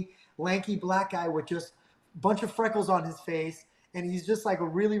 skinny, lanky black guy with just a bunch of freckles on his face. And he's just like a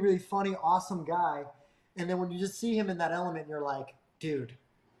really, really funny, awesome guy. And then when you just see him in that element, you're like, dude,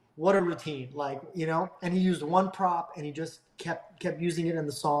 what a routine. Like, you know, and he used one prop and he just kept using it in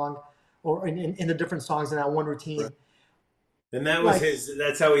the song or in the different songs in that one routine. Right. And that was Like,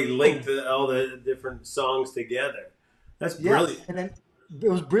 that's how he linked all the different songs together. That's brilliant. Yes. And then it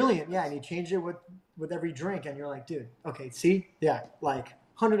was brilliant. Yeah. And he changed it with every drink. And you're like, dude, okay, see? Yeah. Like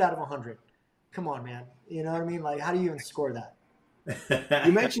 100 out of 100. Come on, man. You know what I mean? Like, how do you even score that?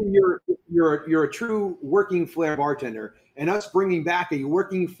 You mentioned you're a true working flair bartender, and us bringing back a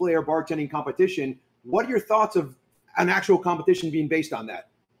working flair bartending competition. What are your thoughts of an actual competition being based on that?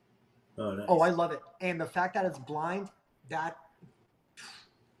 Oh, nice. Oh, I love it. And the fact that it's blind, that's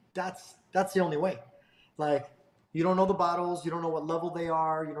the only way. Like, you don't know the bottles, you don't know what level they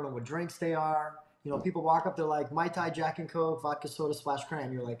are, you don't know what drinks they are. You know, people walk up, they're like, Mai Tai, Jack and Coke, vodka soda, splash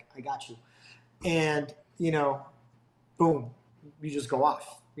cran. You're like, I got you. And, you know, boom, you just go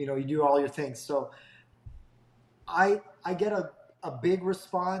off. You know, you do all your things. So I get a big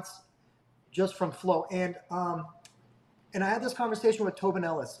response just from flow. And I had this conversation with Tobin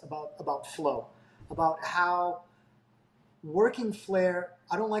Ellis about flow, about how working flair,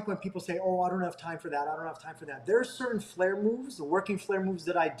 I don't like when people say, oh, I don't have time for that. I don't have time for that. There are certain flair moves, the working flair moves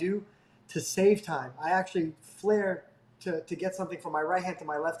that I do to save time. I actually flair to get something from my right hand to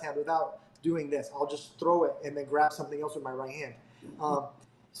my left hand without doing this. I'll just throw it and then grab something else with my right hand.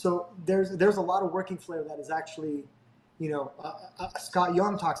 So there's a lot of working flair that is actually, you know, Scott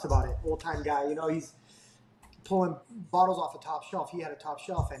Young talks about it, old time guy. You know, he's pulling bottles off a top shelf. He had a top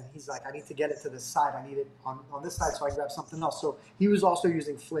shelf, and he's like, I need to get it to this side. I need it on this side so I can grab something else. So he was also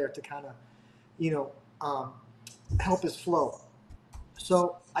using flair to kind of, you know, help his flow.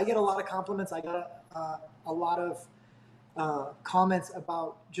 So I get a lot of compliments. I got a lot of comments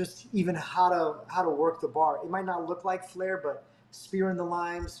about just even how to work the bar. It might not look like flair, but spearing the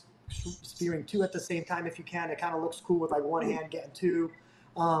limes, spearing 2 at the same time if you can. It kind of looks cool with like one hand getting 2.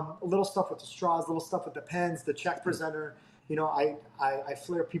 A little stuff with the straws, little stuff with the pens, the check presenter. You know, I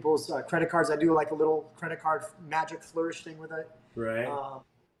flair people's credit cards. I do like a little credit card magic flourish thing with it. Right. I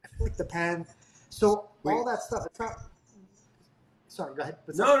flick the pen. So all that stuff. It's not. Sorry, go ahead.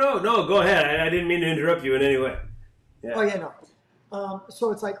 No. Go ahead. I didn't mean to interrupt you in any way. Yeah. Oh yeah, no.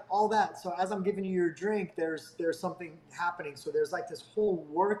 So it's like all that. So as I'm giving you your drink, there's something happening. So there's like this whole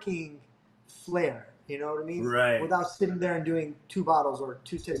working flair. You know what I mean? Right. Without sitting there and doing 2 bottles or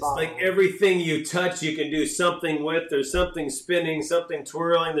 2 tip bottles. Like everything you touch, you can do something with. There's something spinning, something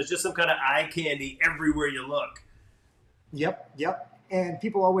twirling. There's just some kind of eye candy everywhere you look. Yep. And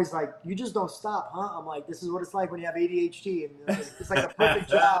people always like, you just don't stop, huh? I'm like, this is what it's like when you have ADHD. And it's like the perfect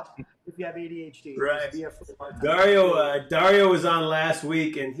job if you have ADHD. Right. Be a Dario was on last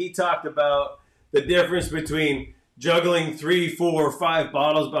week, and he talked about the difference between juggling 3, 4, 5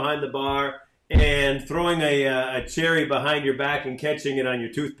 bottles behind the bar and throwing a cherry behind your back and catching it on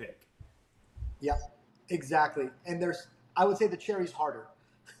your toothpick. Yeah, exactly. And I would say the cherry's harder.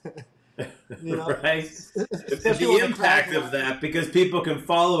 You know? Right? The impact of that, because people can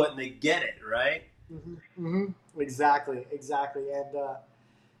follow it and they get it, right? Exactly. And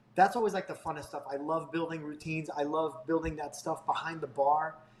that's always like the funnest stuff. I love building routines. I love building that stuff behind the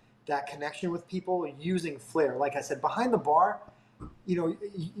bar, that connection with people using flair. Like I said, behind the bar, you know,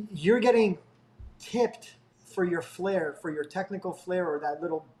 you're getting tipped for your flair, for your technical flair, or that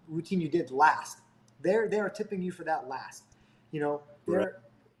little routine you did last. They're tipping you for that last. You know, right.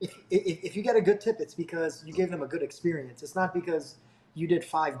 If you get a good tip, it's because you gave them a good experience. It's not because you did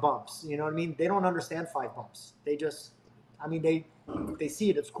 5 bumps. You know what I mean? They don't understand 5 bumps. They just, I mean, they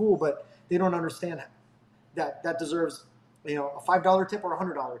see it, it's cool, but they don't understand that deserves, you know, a $5 tip or a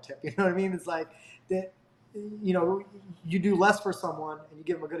 $100 tip. You know what I mean? It's like that you know, you do less for someone and you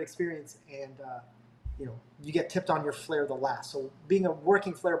give them a good experience, and you know, you get tipped on your flair the last. So being a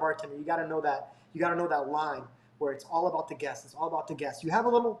working flair bartender, you got to know that. You got to know that line where it's all about the guests. It's all about the guests. You have a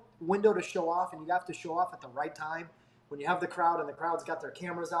little window to show off, and you have to show off at the right time when you have the crowd, and the crowd's got their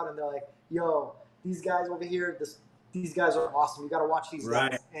cameras out, and they're like, "Yo, these guys over here, these guys are awesome. You got to watch these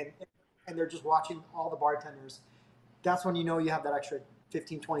guys," and they're just watching all the bartenders. That's when you know you have that extra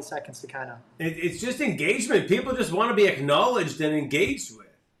 15, 20 seconds to kind of. It's just engagement. People just want to be acknowledged and engaged with.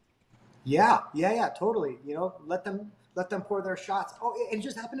 Yeah, totally. You know, let them pour their shots. Oh, it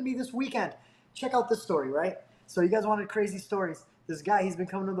just happened to me this weekend. Check out this story, right? So you guys wanted crazy stories. This guy, he's been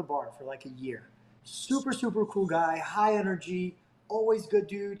coming to the bar for like a year. Super, super cool guy, high energy, always good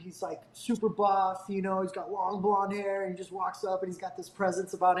dude. He's like super buff, you know, he's got long blonde hair, and he just walks up and he's got this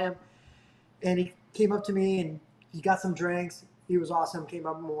presence about him. And he came up to me and he got some drinks. He was awesome, came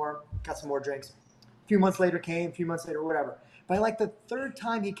up more, got some more drinks. A few months later, whatever. By like the third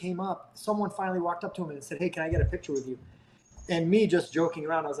time he came up, someone finally walked up to him and said, "Hey, can I get a picture with you?" And me just joking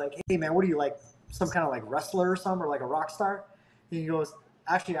around, I was like, "Hey man, what are you, like some kind of like wrestler or something, or like a rock star?" And he goes,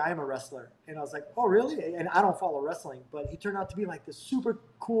 "Actually, I am a wrestler." And I was like, "Oh really?" And I don't follow wrestling, but he turned out to be like this super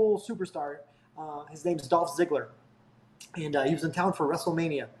cool superstar. His name's Dolph Ziggler, and he was in town for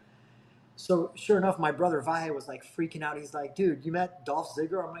WrestleMania. So sure enough, my brother Vache was like freaking out. He's like, "Dude, you met Dolph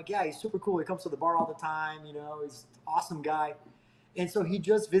Ziggler?" I'm like, "Yeah, he's super cool. He comes to the bar all the time. You know, he's an awesome guy." And so he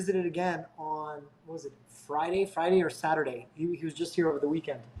just visited again on, what was it, Friday or Saturday. He was just here over the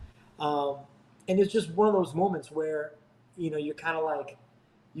weekend. And it's just one of those moments where, you know, you're kind of like,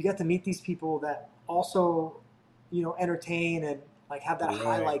 you get to meet these people that also, you know, entertain and like have that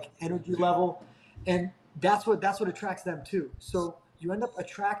high like energy level. And that's what attracts them too. So you end up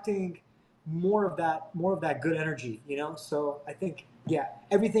attracting more of that good energy, you know? So I think, yeah,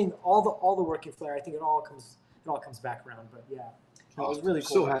 everything, all the working flair, I think it all comes back around. But yeah. I was really cool.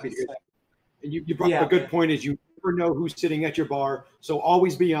 So happy to hear that. And you brought up a good point, is you never know who's sitting at your bar. So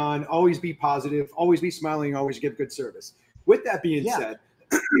always be on, always be positive, always be smiling, always give good service. With that being said,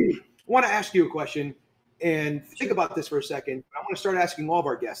 I want to ask you a question, and think about this for a second. I want to start asking all of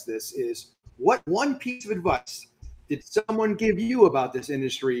our guests this, is what one piece of advice did someone give you about this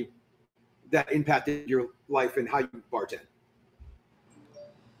industry that impacted your life and how you bartend?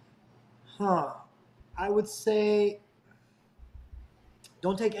 I would say,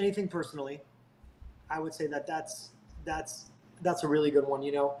 don't take anything personally. I would say that's a really good one,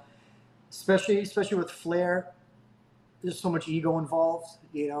 you know, especially with flair. There's so much ego involved,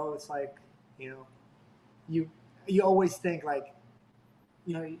 you know. It's like, you know, you always think like,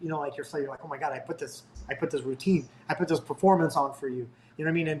 you know, like you're like, "Oh my God, I put this routine, I put this performance on for you." You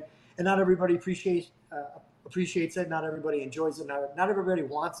know what I mean? And not everybody appreciates it. Not everybody enjoys it. Not everybody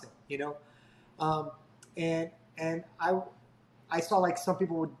wants it, you know. And I saw like some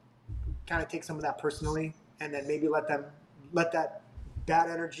people would kind of take some of that personally, and then maybe let that bad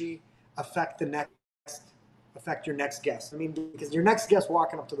energy affect your next guest. I mean, because your next guest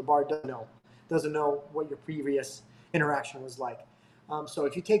walking up to the bar doesn't know what your previous interaction was like. So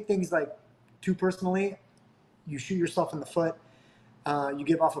if you take things like too personally, you shoot yourself in the foot. You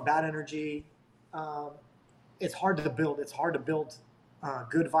give off a bad energy. It's hard to build.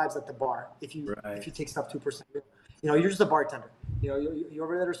 Good vibes at the bar if you take stuff too personally. You know, you're just a bartender. You know, you're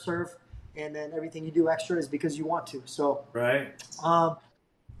over there to serve, and then everything you do extra is because you want to. So,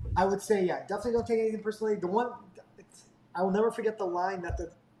 I would say, yeah, definitely don't take anything personally. I will never forget the line that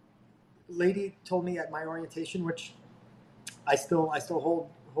the lady told me at my orientation, which I still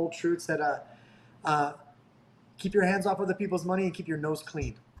hold true. It said, "Keep your hands off other people's money and keep your nose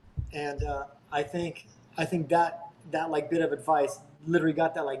clean." And I think that like bit of advice literally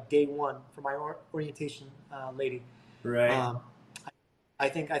got that like day one from my orientation lady. Right. I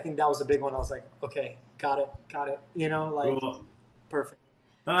think that was a big one. I was like, okay, got it. You know, like cool. Perfect.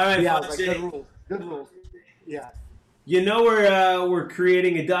 All right. Yeah, I was like, good rules. Yeah. You know, we're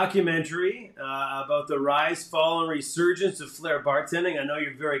creating a documentary about the rise, fall, and resurgence of flair bartending. I know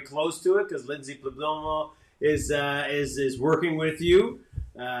you're very close to it because Lindsay Pleblomo is working with you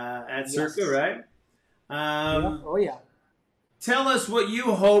at Circa, right? Oh yeah. Tell us what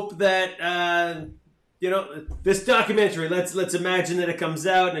you hope that you know, this documentary. Let's imagine that it comes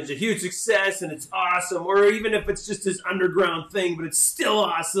out and it's a huge success and it's awesome, or even if it's just this underground thing, but it's still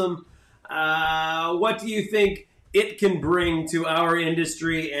awesome. What do you think it can bring to our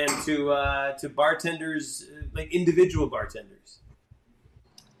industry and to bartenders, like individual bartenders?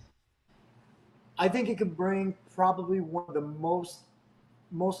 I think it could bring probably one of the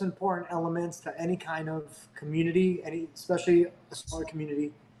most important elements to any kind of community, especially a smaller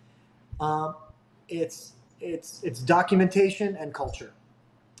community. It's it's documentation and culture.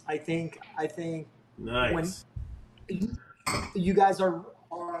 I think Nice. when you guys are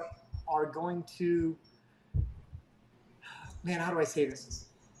going to, man, how do I say this?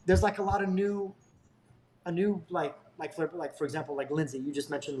 There's like a lot of like for example, like Lindsay. You just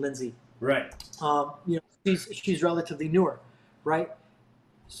mentioned Lindsay. Right. You know, she's relatively newer, right?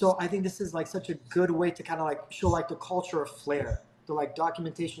 So I think this is like such a good way to kind of like show like the culture of flair, the like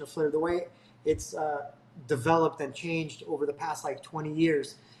documentation of flair, the way it's developed and changed over the past like 20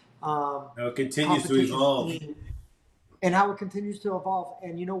 years. How it continues to evolve. And how it continues to evolve.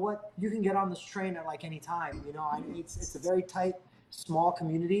 And you know what? You can get on this train at like any time. You know, it's a very tight, small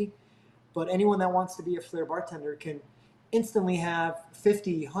community, but anyone that wants to be a flair bartender can instantly have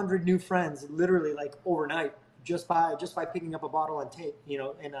 50, 100 new friends, literally like overnight, just by picking up a bottle and tape, you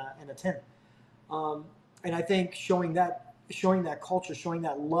know, in a tin. And I think showing that culture, showing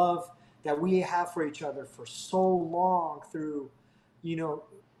that love that we have for each other for so long through, you know,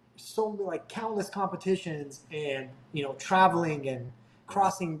 so like countless competitions and, you know, traveling and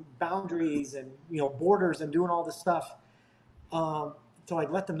crossing boundaries and, you know, borders and doing all this stuff, to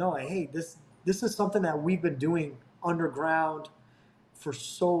like let them know, like, hey, this is something that we've been doing underground for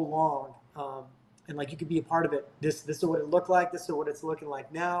so long. And like you could be a part of it. This is what it looked like. This is what it's looking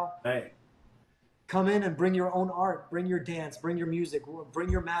like now. Hey. Come in and bring your own art, bring your dance, bring your music, bring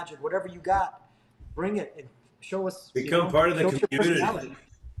your magic, whatever you got, bring it and show us. Become part of the community.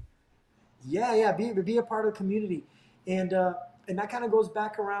 Yeah, be a part of the community, and that kind of goes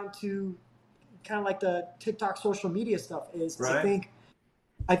back around to kind of like the TikTok social media stuff is. Right.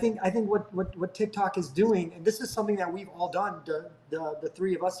 I think what TikTok is doing, and this is something that we've all done, the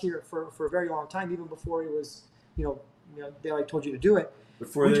three of us here for a very long time, even before it was, you know, they like told you to do it.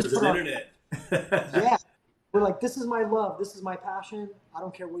 Before there was an internet. Yeah, we're like, this is my love, this is my passion. I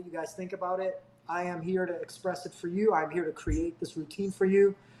don't care what you guys think about it. I am here to express it for you. I'm here to create this routine for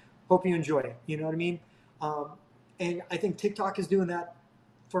you. Hope you enjoy it. You know what I mean? And I think TikTok is doing that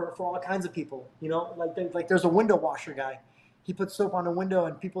for all kinds of people. You know, like there's a window washer guy. He puts soap on a window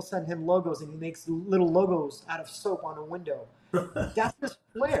and people send him logos and he makes little logos out of soap on a window. That's just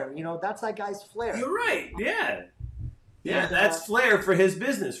flair. You know, that's that guy's flair. You're right. Yeah. Yeah, that's flair for his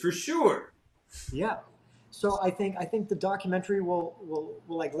business for sure. Yeah. So I think the documentary will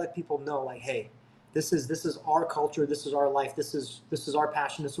like let people know, like, hey, this is our culture, this is our life, this is our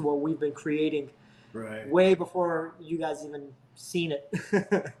passion, this is what we've been creating, right, way before you guys even seen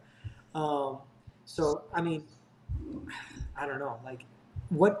it. So I mean, I don't know, like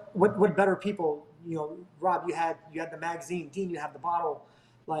what better people, you know, Rob, you had the magazine, Dean, you have the bottle,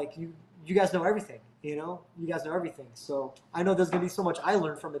 like you guys know everything, you know, you guys know everything. So I know there's gonna be so much I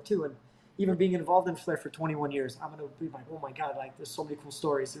learned from it too, and even being involved in flair for 21 years, I'm going to be like, oh my God, like there's so many cool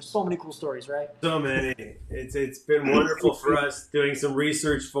stories. There's so many cool stories, right? So many. It's been wonderful for us doing some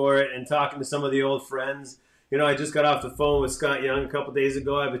research for it and talking to some of the old friends. You know, I just got off the phone with Scott Young a couple days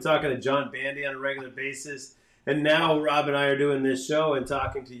ago. I've been talking to John Bandy on a regular basis. And now Rob and I are doing this show and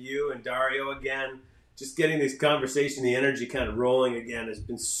talking to you and Dario again. Just getting this conversation, the energy kind of rolling again has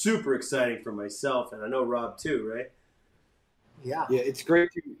been super exciting for myself. And I know Rob too, right? Yeah, it's great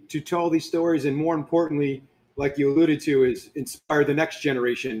to tell these stories, and more importantly, like you alluded to, is inspire the next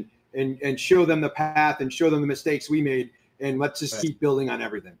generation and show them the path and show them the mistakes we made, and let's just keep building on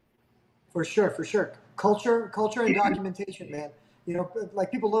everything. For sure. Culture and documentation, man. You know,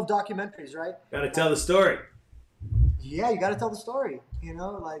 like people love documentaries, right? Got to tell the story. Yeah, you got to tell the story. You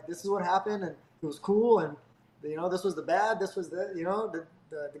know, like this is what happened, and it was cool, and you know, this was the bad, this was the, you know,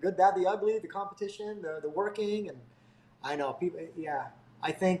 the good, bad, the ugly, the competition, the working, and I know people. Yeah,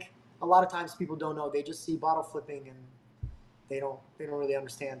 I think a lot of times people don't know. They just see bottle flipping and they don't really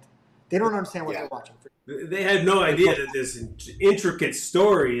understand. They don't understand what they're watching. They had no idea that this intricate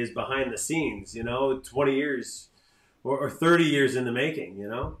story is behind the scenes. You know, 20 years or 30 years in the making. You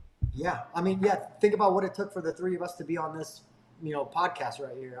know. Yeah, I mean, yeah. Think about what it took for the three of us to be on this, you know, podcast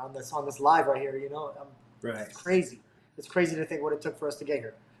right here, on this live right here. You know, right? It's crazy. It's crazy to think what it took for us to get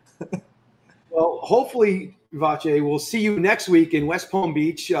here. Well, hopefully, Vache, we'll see you next week in West Palm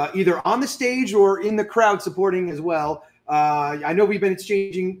Beach, either on the stage or in the crowd supporting as well. I know we've been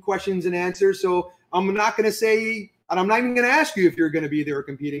exchanging questions and answers, so I'm not going to say, and I'm not even going to ask you if you're going to be there or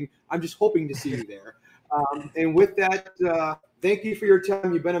competing. I'm just hoping to see you there. And with that, thank you for your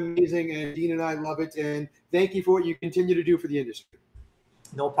time. You've been amazing, and Dean and I love it. And thank you for what you continue to do for the industry.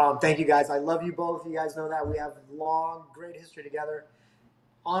 No problem. Thank you, guys. I love you both. You guys know that. We have long, great history together.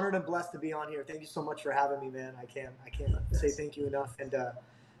 Honored and blessed to be on here. Thank you so much for having me, man. I can't say thank you enough. And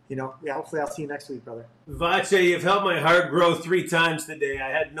you know, yeah, hopefully I'll see you next week, brother. Vache, you've helped my heart grow 3 times today. I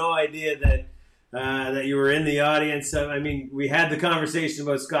had no idea that that you were in the audience. I mean, we had the conversation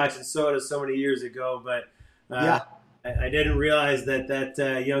about Scotch and soda so many years ago, but Yeah. I didn't realize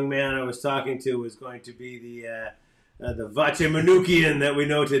that young man I was talking to was going to be the Vache Manoukian that we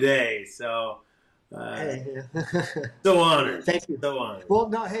know today. So, Hey. so honored. Thank you. So honored. Well,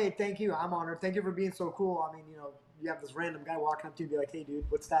 no, hey, thank you. I'm honored. Thank you for being so cool. I mean, you have this random guy walking up to you and be like, hey, dude,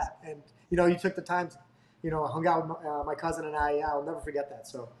 what's that? And, you took the time, hung out with my cousin and I. Yeah, I'll never forget that.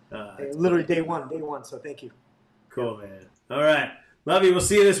 So, literally day one. So thank you. Cool, man. All right. Love you. We'll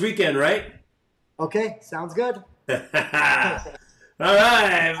see you this weekend, right? Okay, sounds good. All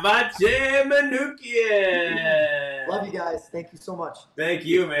right. Vache Manoukian. Love you guys. Thank you so much. Thank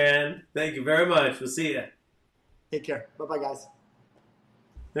you, man. Thank you very much. We'll see you. Take care. Bye-bye, guys.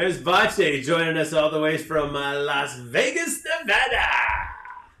 There's Vache joining us all the way from Las Vegas, Nevada.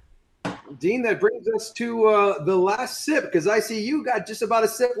 Dean, that brings us to the last sip, because I see you got just about a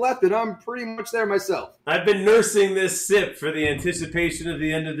sip left, and I'm pretty much there myself. I've been nursing this sip for the anticipation of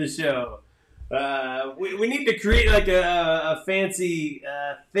the end of the show. We need to create like a fancy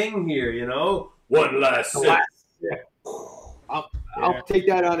thing here, One last sip. I'll take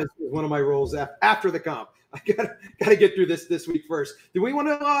that on as one of my roles after the comp. I gotta get through this week first. Do we want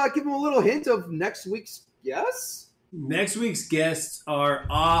to give them a little hint of next week's guests? Next week's guests are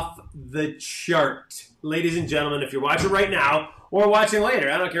off the chart. Ladies and gentlemen, if you're watching right now or watching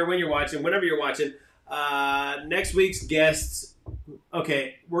later, I don't care when you're watching, whenever you're watching, next week's guests,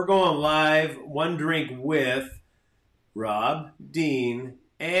 okay, we're going live, one drink with Rob, Dean,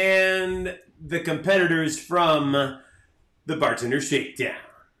 and the competitors from the Bartender Shakedown.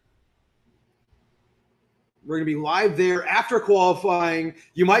 We're going to be live there after qualifying.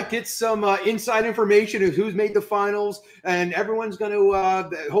 You might get some inside information of who's made the finals, and everyone's going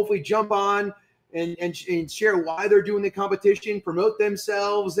to hopefully jump on and share why they're doing the competition, promote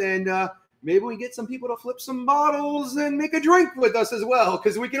themselves, and maybe we get some people to flip some bottles and make a drink with us as well,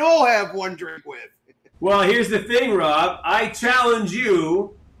 because we can all have one drink with. Well, here's the thing, Rob. I challenge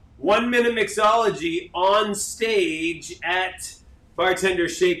you, 1 minute mixology on stage at Bartender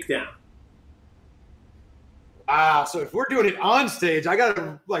Shakedown. So if we're doing it on stage, I got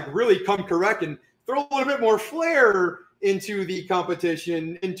to really come correct and throw a little bit more flair into the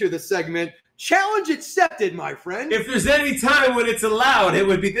competition, into the segment. Challenge accepted, my friend. If there's any time when it's allowed, it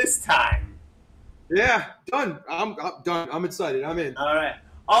would be this time. Yeah, done. I'm done. I'm excited. I'm in. All right.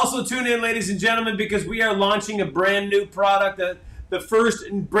 Also tune in, ladies and gentlemen, because we are launching a brand new product, the first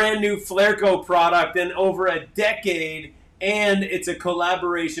brand new Flairco product in over a decade. And it's a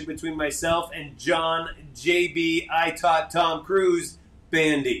collaboration between myself and John JB I Taught Tom Cruise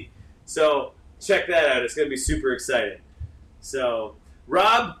Bandy. So check that out. It's going to be super exciting. So,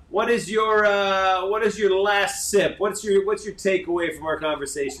 Rob, what is your last sip? What's your takeaway from our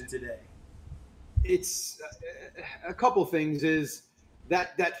conversation today? It's a couple things. Is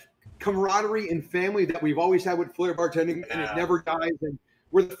that camaraderie and family that we've always had with Flair bartending, and it never dies. And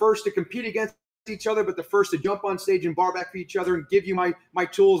we're the first to compete against each other, but the first to jump on stage and bar back for each other and give you my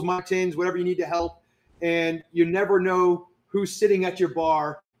tools, my tins, whatever you need to help. And you never know who's sitting at your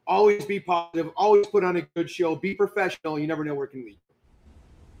bar. Always be positive. Always put on a good show. Be professional. You never know where it can lead.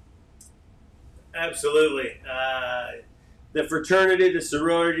 Absolutely. The fraternity, the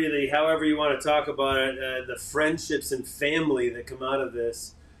sorority, however you want to talk about it, the friendships and family that come out of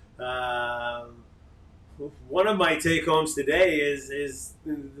this. One of my take-homes today is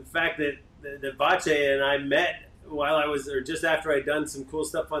the fact that Vache and I met while I was, or just after I'd done some cool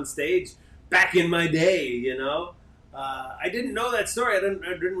stuff on stage back in my day, I didn't know that story. I didn't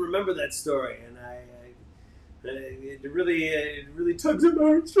remember that story, and it really tugs at my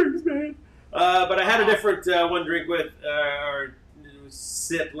heartstrings, man. But I had a different one drink with, or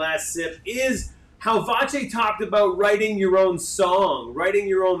last sip, is how Vache talked about writing your own song, writing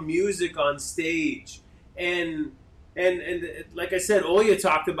your own music on stage. And like I said, Oya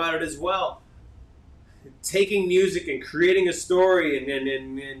talked about it as well. Taking music and creating a story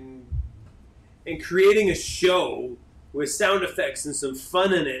and creating a show with sound effects and some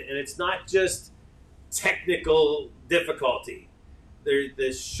fun in it. And it's not just technical difficulty.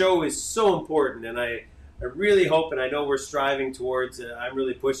 The show is so important, and I really hope, and I know we're striving towards, I'm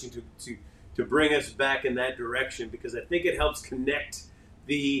really pushing to bring us back in that direction, because I think it helps connect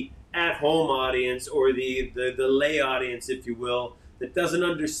the at-home audience, or the lay audience, if you will, that doesn't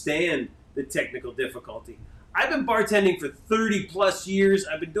understand the technical difficulty. I've been bartending for 30 plus years.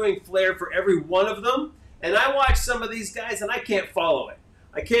 I've been doing Flair for every one of them, and I watch some of these guys and I can't follow it.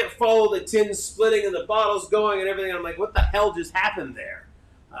 I can't follow the tins splitting and the bottles going and everything. I'm like, what the hell just happened there?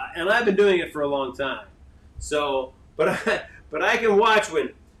 And I've been doing it for a long time. So, but I can watch when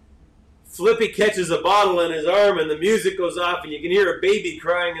Flippy catches a bottle in his arm, and the music goes off, and you can hear a baby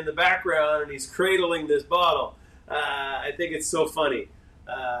crying in the background, and he's cradling this bottle. I think it's so funny.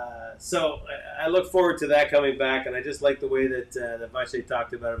 So I look forward to that coming back, and I just like the way that Vache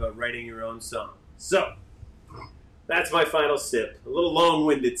talked about writing your own song. So that's my final sip. A little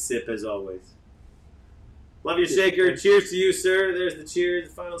long-winded sip, as always. Love you, Shaker. Cheers to you, sir. There's the cheers.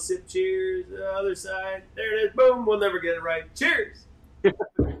 The final sip. Cheers. The other side. There it is. Boom. We'll never get it right. Cheers.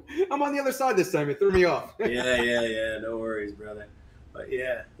 I'm on the other side this time. It threw me off. Yeah. No worries, brother. But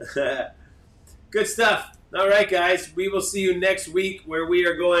yeah. Good stuff. All right, guys. We will see you next week where we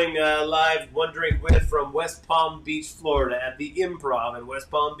are going live, One Drink With, from West Palm Beach, Florida, at the Improv in West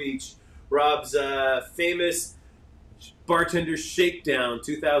Palm Beach. Rob's famous Bartender Shakedown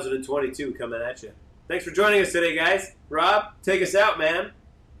 2022 coming at you. Thanks for joining us today, guys. Rob, take us out, man.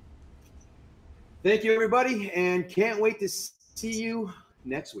 Thank you, everybody, and can't wait to see you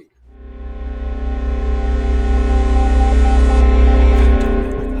next week.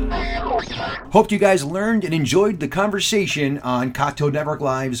 Hope you guys learned and enjoyed the conversation on Cocktail Network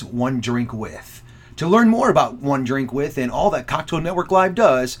Live's One Drink With. To learn more about One Drink With and all that Cocktail Network Live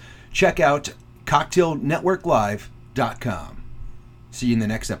does, check out cocktailnetworklive.com. See you in the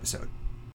next episode.